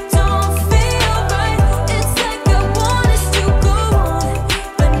 Don't feel right, it's like I want us to go on,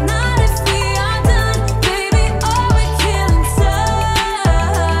 but not if we are done. Baby, oh, we're killing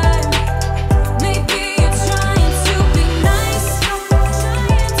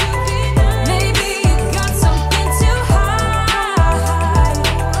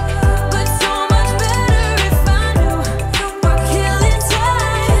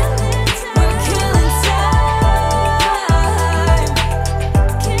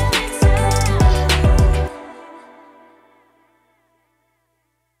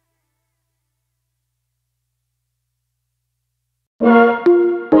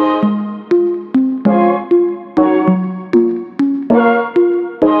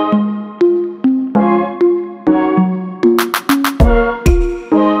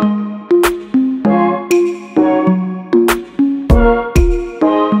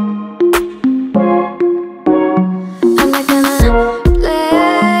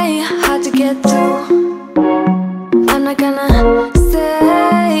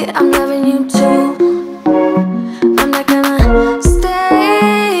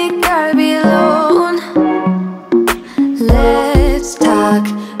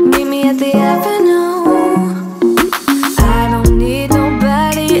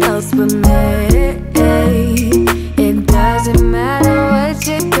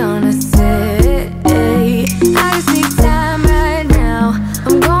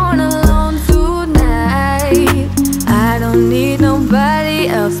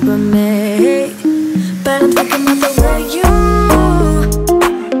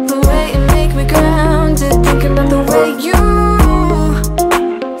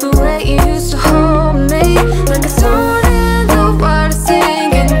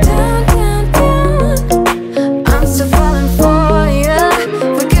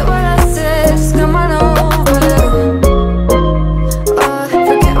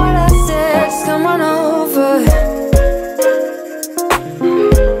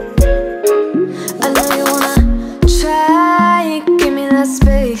that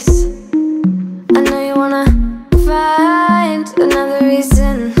space. I know you wanna find another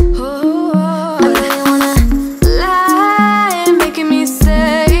reason. I know you wanna lie, making me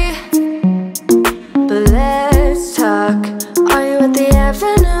stay. But let's talk. Are you at the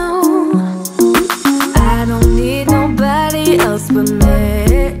avenue? I don't need nobody else but me.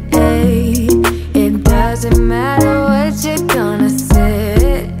 It doesn't matter what you're gonna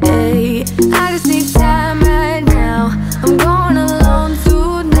say. I just need time right now. I'm going alone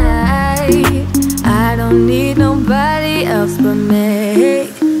tonight. I don't need nobody else but me.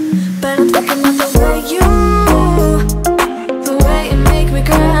 But I'm thinking about the way you move, the way you make me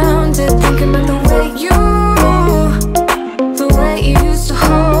grounded. Thinking about the way you, the way you used to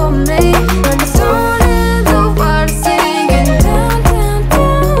hold me. Like the sun in the water singing down, down,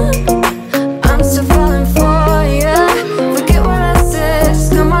 down. I'm still falling for ya. Forget what I said,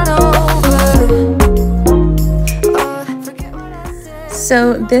 just come on over. Oh, forget what I said. So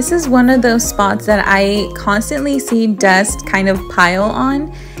this is one of those spots that I constantly see dust kind of pile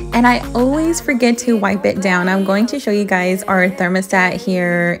on, and I always forget to wipe it down. I'm going to show you guys our thermostat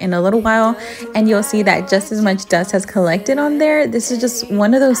here in a little while, and you'll see that just as much dust has collected on there. This is just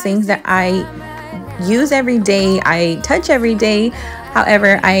one of those things that I use every day, I touch every day.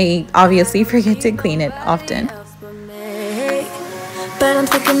 However, I obviously forget to clean it often. But I'm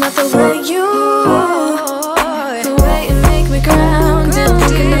thinking about the way you, the way you make me grounded.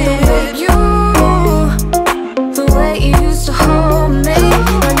 Thinking about the way you, the way you used to hold me.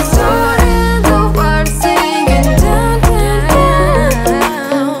 Like the sun in the water singing down, down,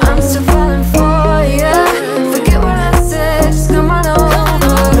 down. I'm still falling for ya. Forget what I said, just come on over.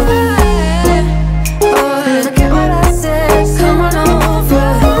 Oh, forget what I said, just come on over.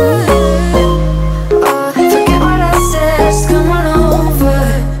 Oh, forget what I said, just come on over.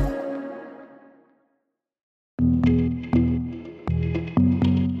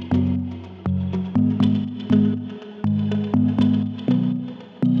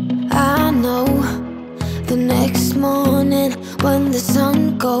 I know the next morning when the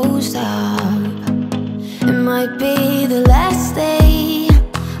sun goes up, it might be the last day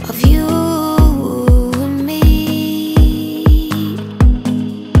of you and me.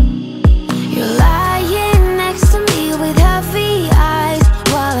 You're lying next to me with heavy eyes,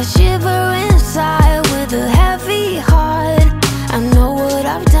 while I shiver inside with a heavy heart. I know what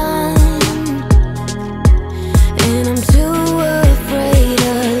I've done, and I'm too afraid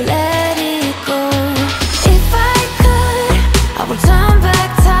to let it go. If I could, I would turn back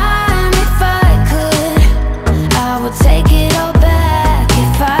time. If I could, I would take it all back.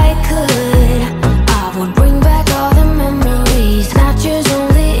 If I could, I would bring back all the memories, not just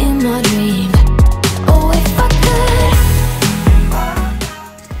only in my dreams. Oh, if I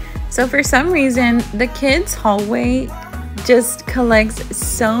could. So for some reason, the kids' hallway just collects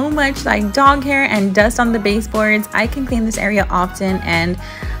so much like dog hair and dust on the baseboards. I can clean this area often, and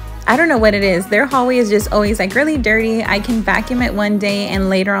I don't know what it is. Their hallway is just always like really dirty. I can vacuum it one day, and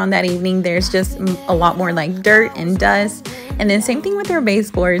later on that evening there's just a lot more like dirt and dust. And then same thing with their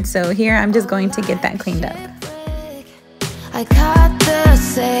baseboards. So here I'm just going to get that cleaned up. I caught the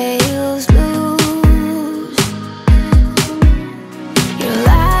sails loose. You're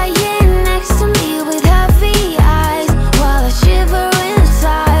lying next to me with heavy eyes, while I shiver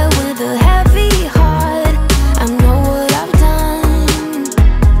inside with a heavy heart. I know what I've done,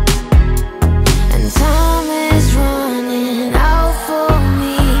 and time is running out for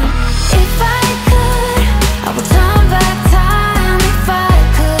me. If I could, I would turn back time. If I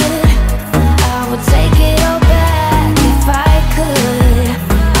could, I would take it all back. If I could,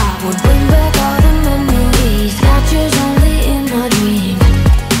 I would bring back all the memories, not just only in my dreams.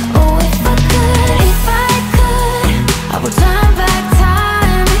 Oh, if I could, I would turn back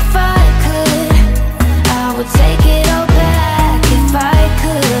time. If I could, I would take it all back. If I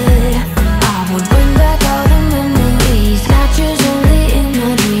could, I would bring back all the memories, not just only in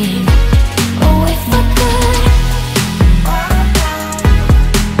my dreams. Oh, if I could.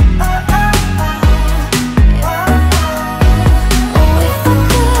 Oh, if I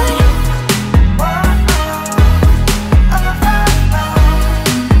could.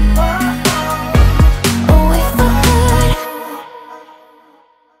 Oh, if I could.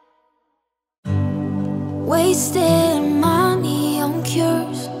 Wasted money on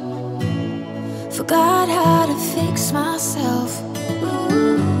cures, forgot how to fix myself.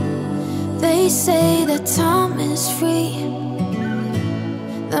 They say that time is free,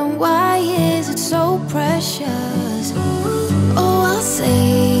 then why is it so precious? Oh, I'll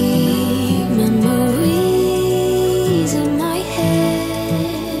save memories in my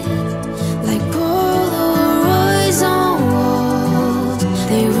head, like Polaroids on walls.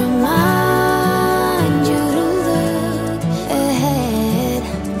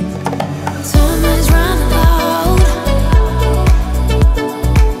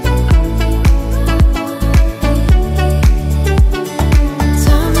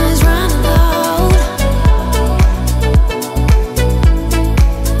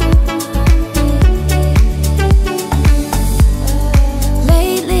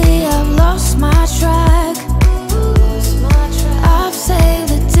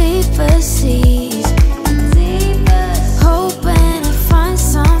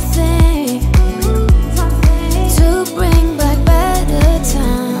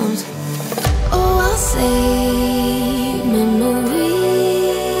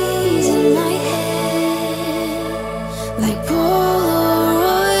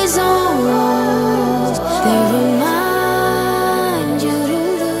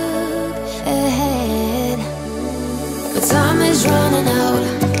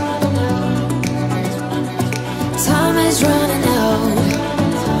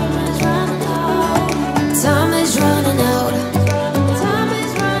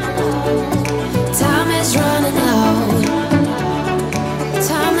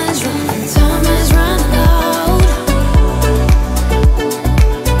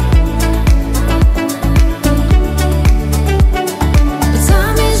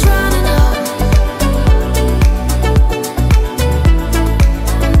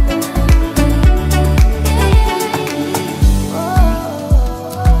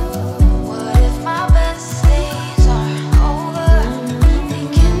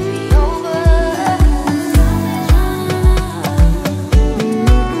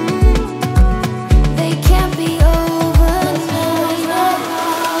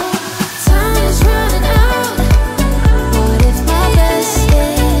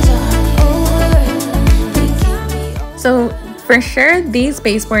 For sure, these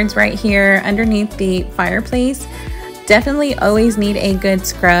baseboards right here underneath the fireplace definitely always need a good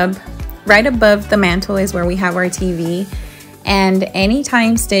scrub. Right above the mantle is where we have our TV. And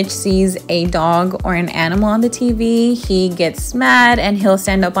anytime Stitch sees a dog or an animal on the TV, he gets mad and he'll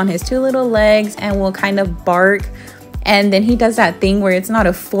stand up on his two little legs and will kind of bark. And then he does that thing where it's not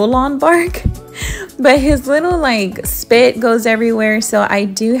a full-on bark, but his little like spit goes everywhere. So I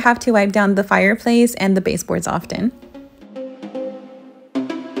do have to wipe down the fireplace and the baseboards often.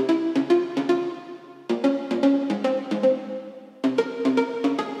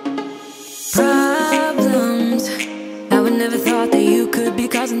 Problems. I would never thought that you could be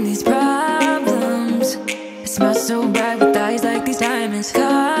causing these problems. It smells so bright with eyes like these diamonds.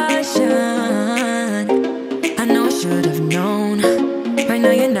 Caution. I know I should have known. Right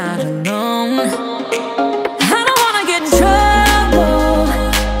now you're not alone. I don't wanna get in trouble.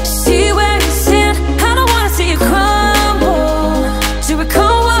 See where you stand. I don't wanna see you crumble. To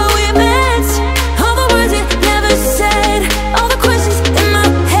recall what we meant. All the words you never said. All the questions in my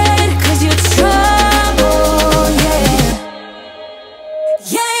head. Cause you're trouble, yeah.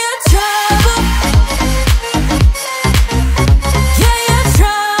 Yeah, you're trouble. Yeah, you're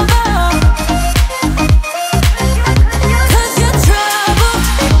trouble. Cause you're trouble.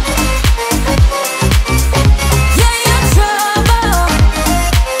 Yeah, you're trouble.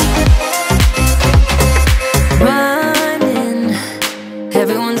 Running.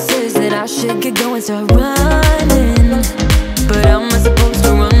 Everyone says that I should get going, start running. But how am I supposed to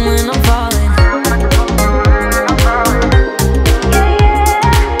run when I'm falling?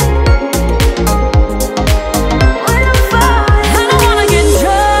 I don't wanna get in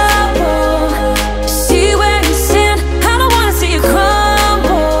trouble. See where you stand. I don't wanna see you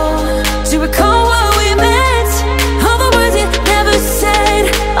crumble. To recall what we meant. All the words you never said.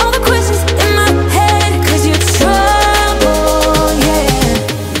 All the questions in my head. Cause you're trouble, yeah.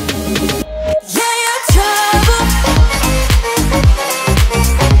 Yeah, you're trouble.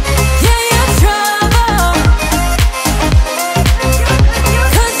 Yeah, you're trouble.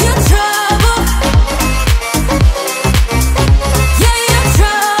 Cause you're trouble. Yeah, you're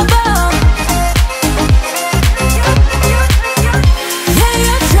trouble. Yeah,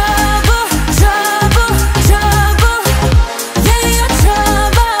 you're trouble, trouble, trouble. Yeah, you're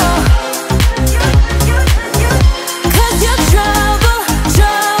trouble. Cause you're trouble,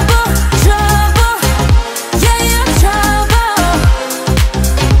 trouble, trouble. Yeah, you're trouble.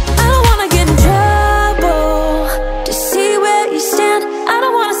 I don't wanna get in trouble. To see where you stand. I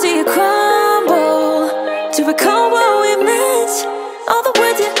don't wanna see you crumble. To recall what we meant. All the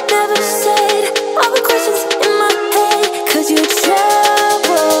words you never said. All the questions in my head. Cause you're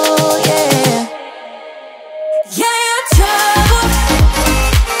trouble, yeah. Yeah, you're trouble.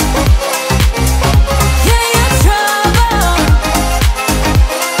 Yeah, you're trouble.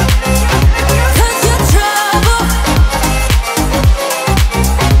 Cause you're trouble.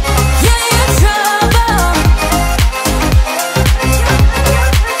 Yeah, you're trouble.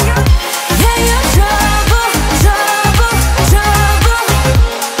 Yeah, you're trouble, trouble, trouble.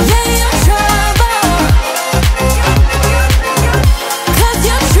 Yeah, you're trouble. Cause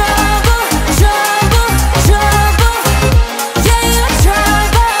you're trouble, trouble, trouble. Yeah, you're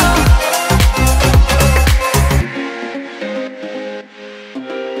trouble.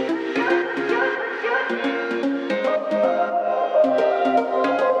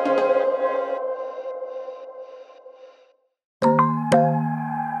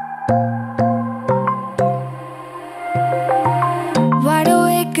 Wide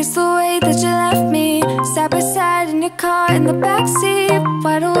awake is the way that you left me. Side by side in your car in the backseat.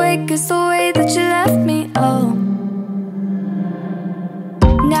 Wide awake is the way that you left me. Oh,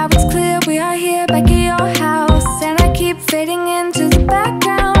 now it's clear we are here back at your house. And I keep fading into the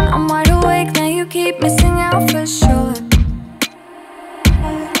background. I'm wide awake, now you keep missing out for sure.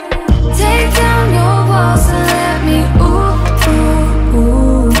 Take down your walls and let me ooh, ooh,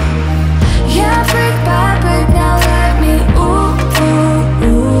 ooh. Yeah, brick by brick, now let me ooh, ooh,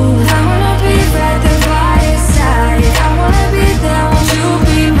 ooh. I wanna be right there by your side. I wanna be there, won't you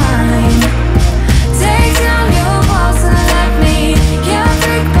be mine? Take down your walls and let me. Yeah,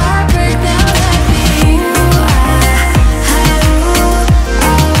 brick by brick, now let me. Ooh, ooh, ooh, ooh, ooh,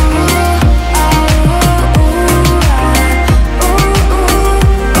 ooh,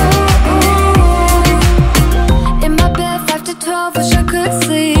 ooh, ooh. In my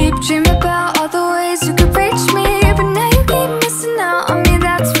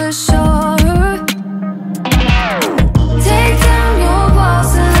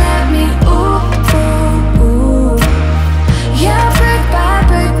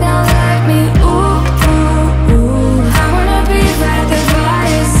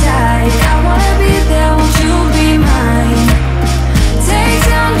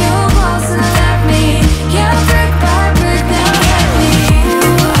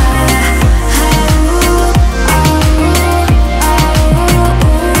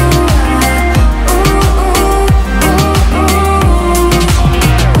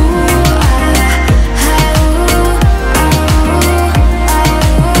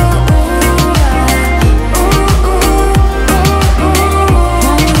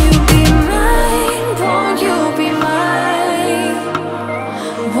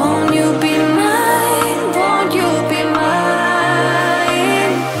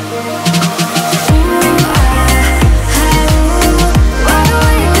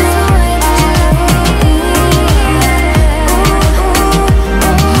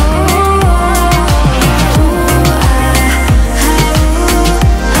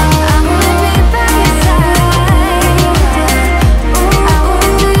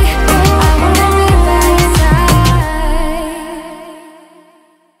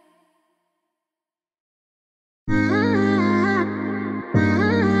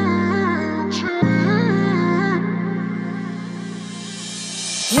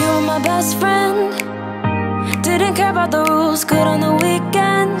You were my best friend. Didn't care about the rules, good on the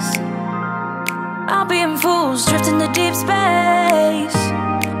weekends. I'll be in fools, drifting to deep space.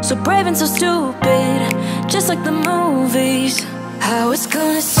 So brave and so stupid, just like the movies. I was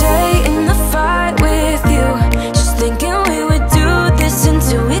gonna stay in the fight with you, just thinking we would do this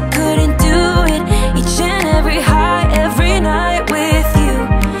until we couldn't do it. Each and every high, every night with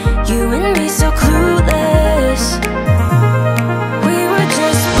you. You and me so clueless. We were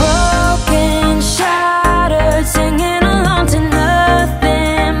just broken, shattered, singing along to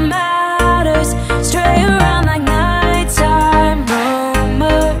nothing matters. Stray around like nighttime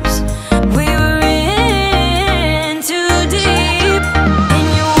rumors. We were in too deep. In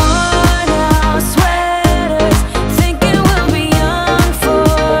your worn out sweaters, thinking we'll be young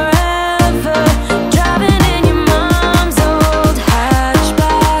forever. Driving in your mom's old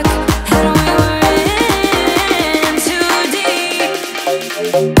hatchback, and we were in too deep.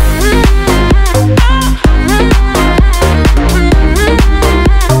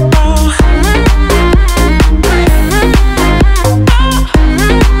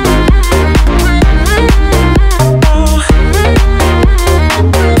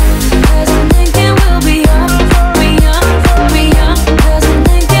 Cause I'm thinking we'll be young, be young, be young. Cause I'm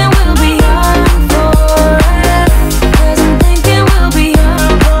thinking we'll be young forever. Cause I'm thinking we'll be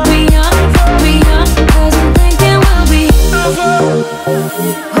young, be young, be young. Cause I'm thinking we'll be.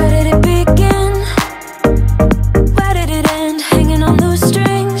 Where did it begin? Where did it end? Hanging on loose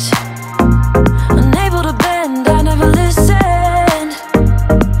strings, unable to bend. I never listened,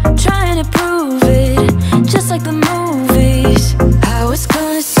 trying to prove it, just like the movies. I was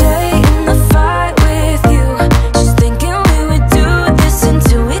gonna stay in the fight with you, just thinking we would do this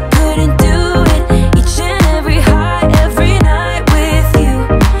until we couldn't do it. Each and every high, every night with you.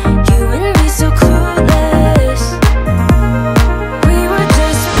 You and me so clueless. We were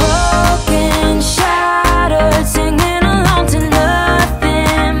just broken, shattered, singing along to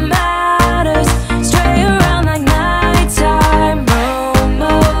nothing matters. Stray around like nighttime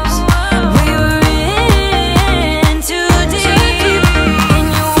rumors. We were in too deep. In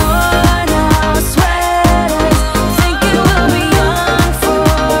your worn out sweaters, thinking we'll be young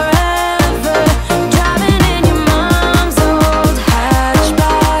forever. Driving in your mom's old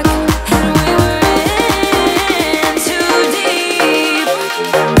hatchback, and we were in too deep.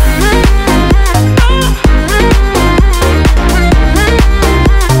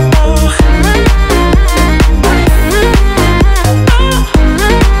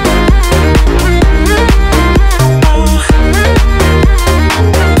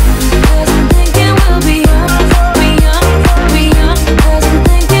 Cause I'm thinking we'll be young, be young, be young. Cause I'm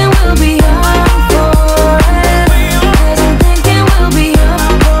thinking we'll be young forever. Cause I'm thinking we'll be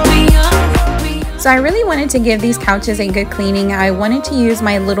young, be young, be young. So I really wanted to give these couches a good cleaning. I wanted to use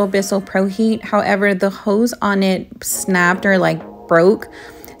my Little Bissell Pro Heat. However, the hose on it snapped or like broke.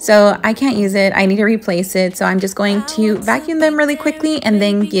 So I can't use it. I need to replace it. So I'm just going to vacuum them really quickly and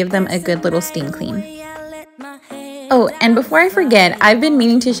then give them a good little steam clean. Oh, and before I forget, I've been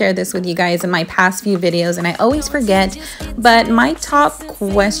meaning to share this with you guys in my past few videos and I always forget, but my top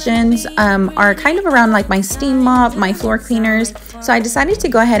questions are kind of around like my steam mop, my floor cleaners. So I decided to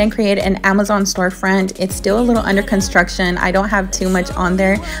go ahead and create an Amazon storefront. It's still a little under construction. I don't have too much on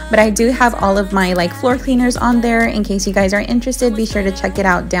there, but I do have all of my like floor cleaners on there. In case you guys are interested, be sure to check it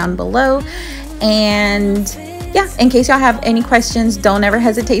out down below. And yeah, in case y'all have any questions, don't ever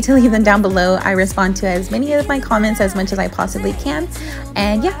hesitate to leave them down below. I respond to as many of my comments as much as I possibly can.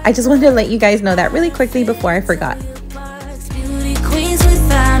 And yeah, I just wanted to let you guys know that really quickly before I forgot. Beauty queens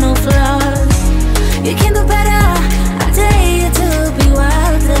without no flaws. You can do better. I dare you to be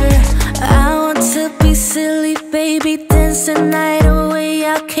wilder. I want to be silly, baby, dance the night away.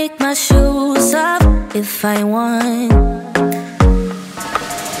 I'll kick my shoes off if I want.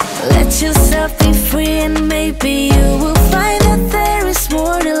 Let yourself be free and maybe you will find that there is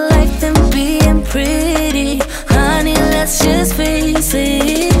more to life than being pretty. Honey, let's just face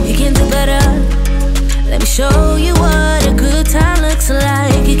it, you can do better. Let me show you what a good time looks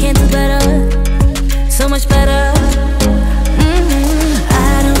like. You can do better, so much better.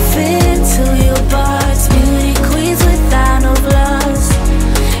 I don't fit into your box. Beauty queens without no flaws.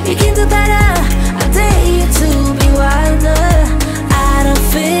 You can do better, I dare you to be wilder. I don't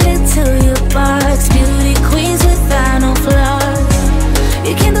fit into your box. Beauty queens without no flaws.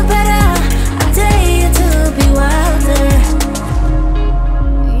 You can do better, I dare you to be wilder.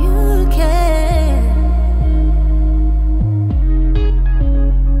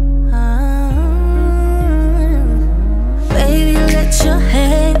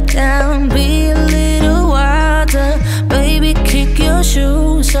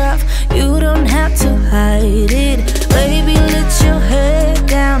 shoes off. You don't have to hide it. Baby, let your head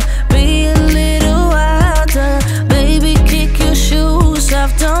down, be a little wilder. Baby, kick your shoes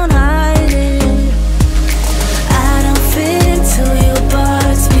off, don't hide it. I don't fit into your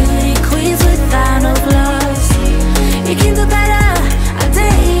box. Beauty queens without no flaws. You can do better, I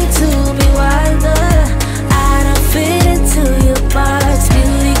dare you to be wilder. I don't fit into your box.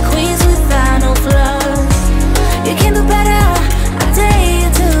 Beauty queens without no flaws. You can do better, I dare you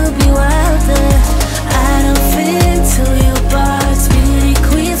to be wilder. I don't fit into your box. Beauty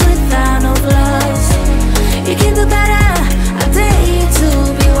queens without no flaws. You can do better, I dare you to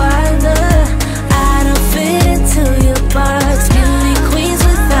be wilder. I don't fit into your box. Beauty queens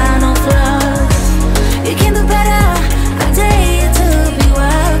without no flaws. You can do better, I dare you to be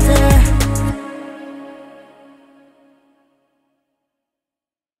wilder.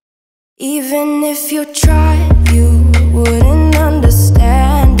 Even if you tried, you wouldn't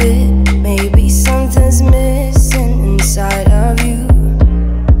understand it. Maybe something's missing inside of you.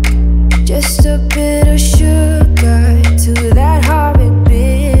 Just a bit of sugar to that horrid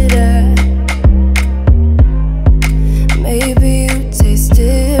bitter. Maybe you taste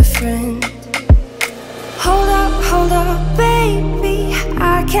different. Hold up, baby.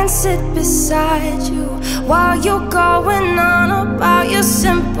 I can sit beside you while you're going on about your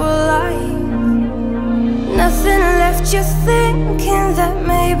simple life. Nothing left you thinking that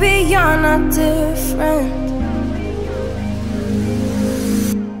maybe you're not different.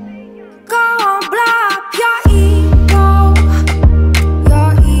 Go on, blow up your ego,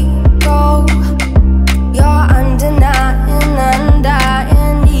 your undenying,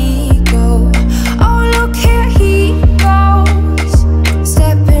 undying ego. Oh, look here he goes,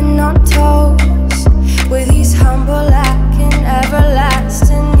 stepping on toes with his humble lacking,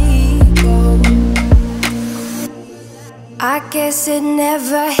 everlasting ego. I guess it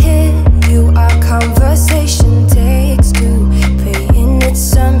never hit you. Our conversation takes two, paying it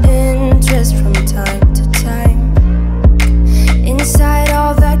some interest from time to time. Inside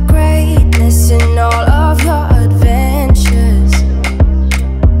all that greatness and all of your adventures,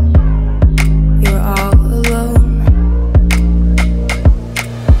 you're all alone.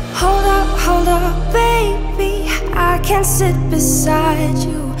 Hold up, baby. I can sit beside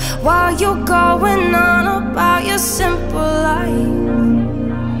you while you're going on about your simple life.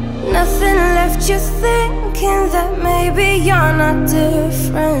 Nothing left you thinking that maybe you're not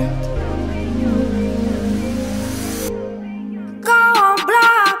different. Go on,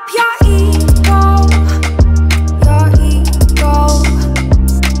 blow up your ego,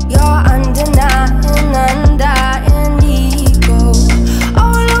 your undenying, undying ego.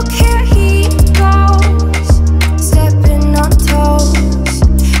 Oh, look here he goes, stepping on toes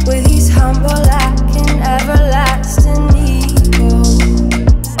with his humble lacking, everlasting ego.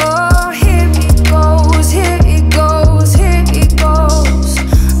 Oh, here he goes, here he goes, here he goes.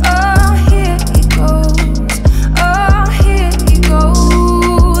 Oh, here he goes, oh, here he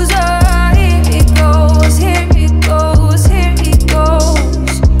goes. Oh, here he goes, here he goes, here he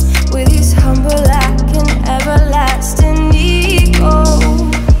goes with his humble lacking, everlasting ego.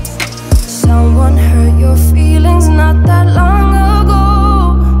 Someone hurt your feelings not that long ago,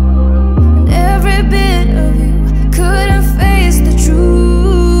 and every bit of you couldn't face the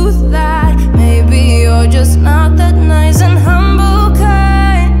truth that maybe you're just not that nice and humble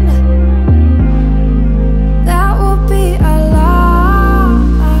kind. That would be a lie.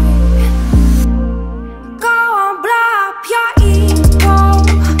 Go on, blow up your ego,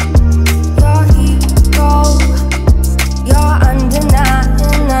 your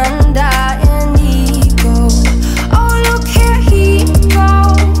undenying, undying ego. Oh, look here he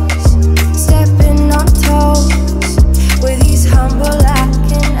goes, stepping on toes with his humble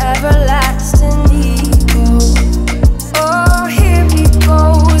lacking, everlasting ego. Oh, here he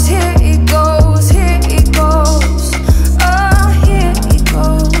goes, here he goes, here he goes. Oh, here he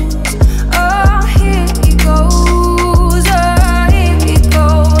goes, oh, here he goes. Oh, here he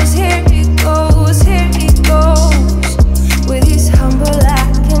goes, here he goes, here he goes with his humble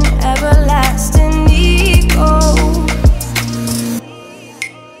lacking, everlasting ego.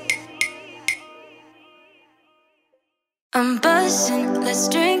 I'm buzzing, let's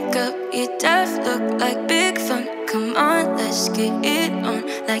drink up. Your death look like big fun. Come on, let's get it on.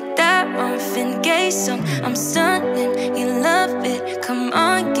 Like that Marvin Gaye song. I'm stunning, you love it. Come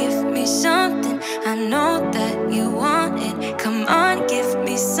on, give me something. I know that you want it. Come on, give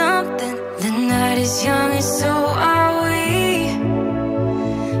me something. The night is young and so are we.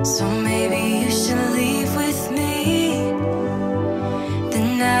 So maybe you should leave with me. The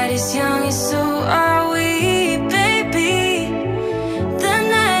night is young and so are we, baby. The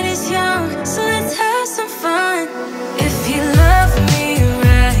night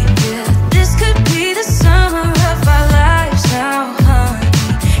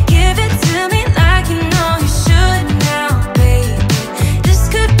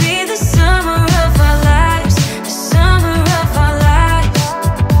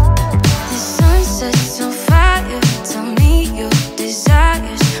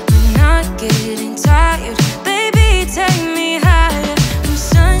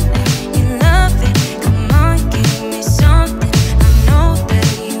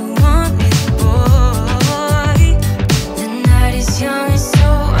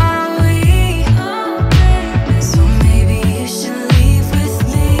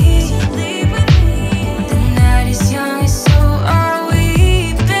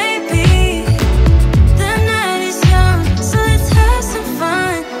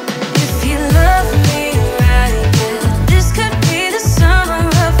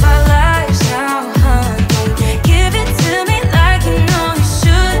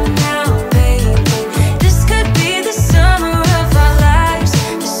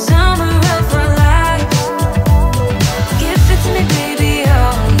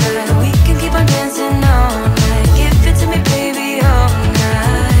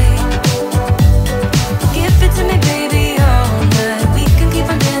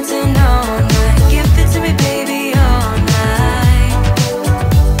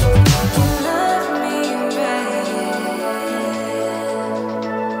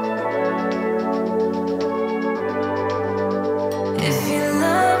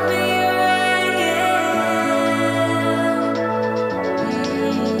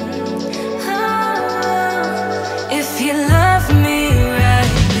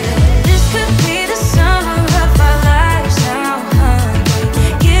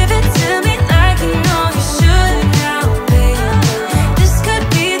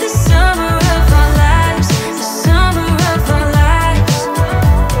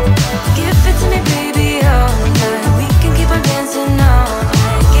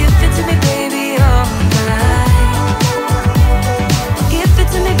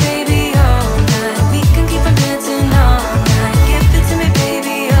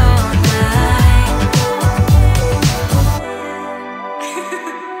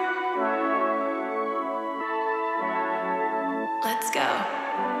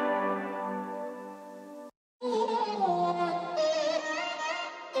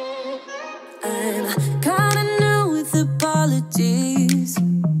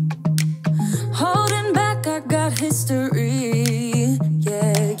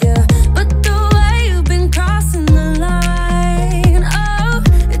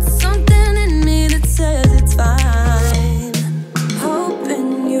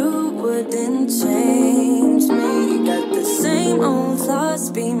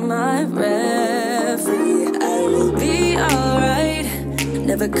be my referee. I will be alright.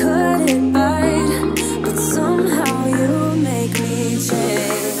 Never cut it right, but somehow you make me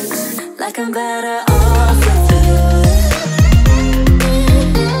change. Like I'm better off with you.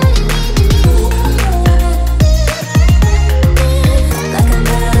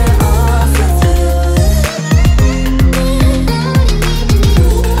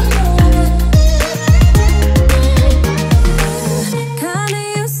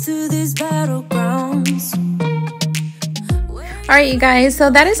 Alright you guys, so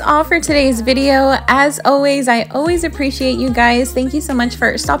that is all for today's video. As always, I always appreciate you guys. Thank you so much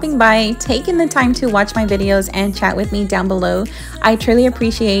for stopping by, taking the time to watch my videos and chat with me down below. I truly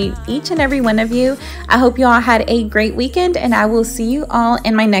appreciate each and every one of you. I hope you all had a great weekend and I will see you all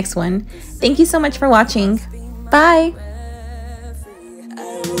in my next one. Thank you so much for watching. Bye!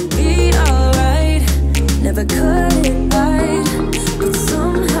 Never cut it right, but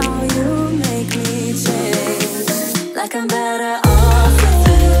somehow you make me change. Like I'm better off with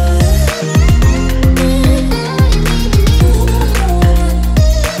you.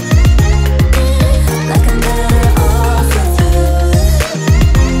 Like I'm better off with you.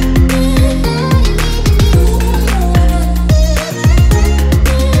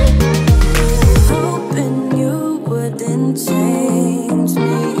 Hoping you wouldn't change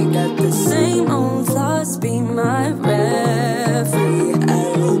me. Got the same old thoughts, be my referee.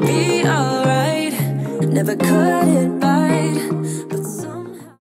 I will be alright. Never cut it by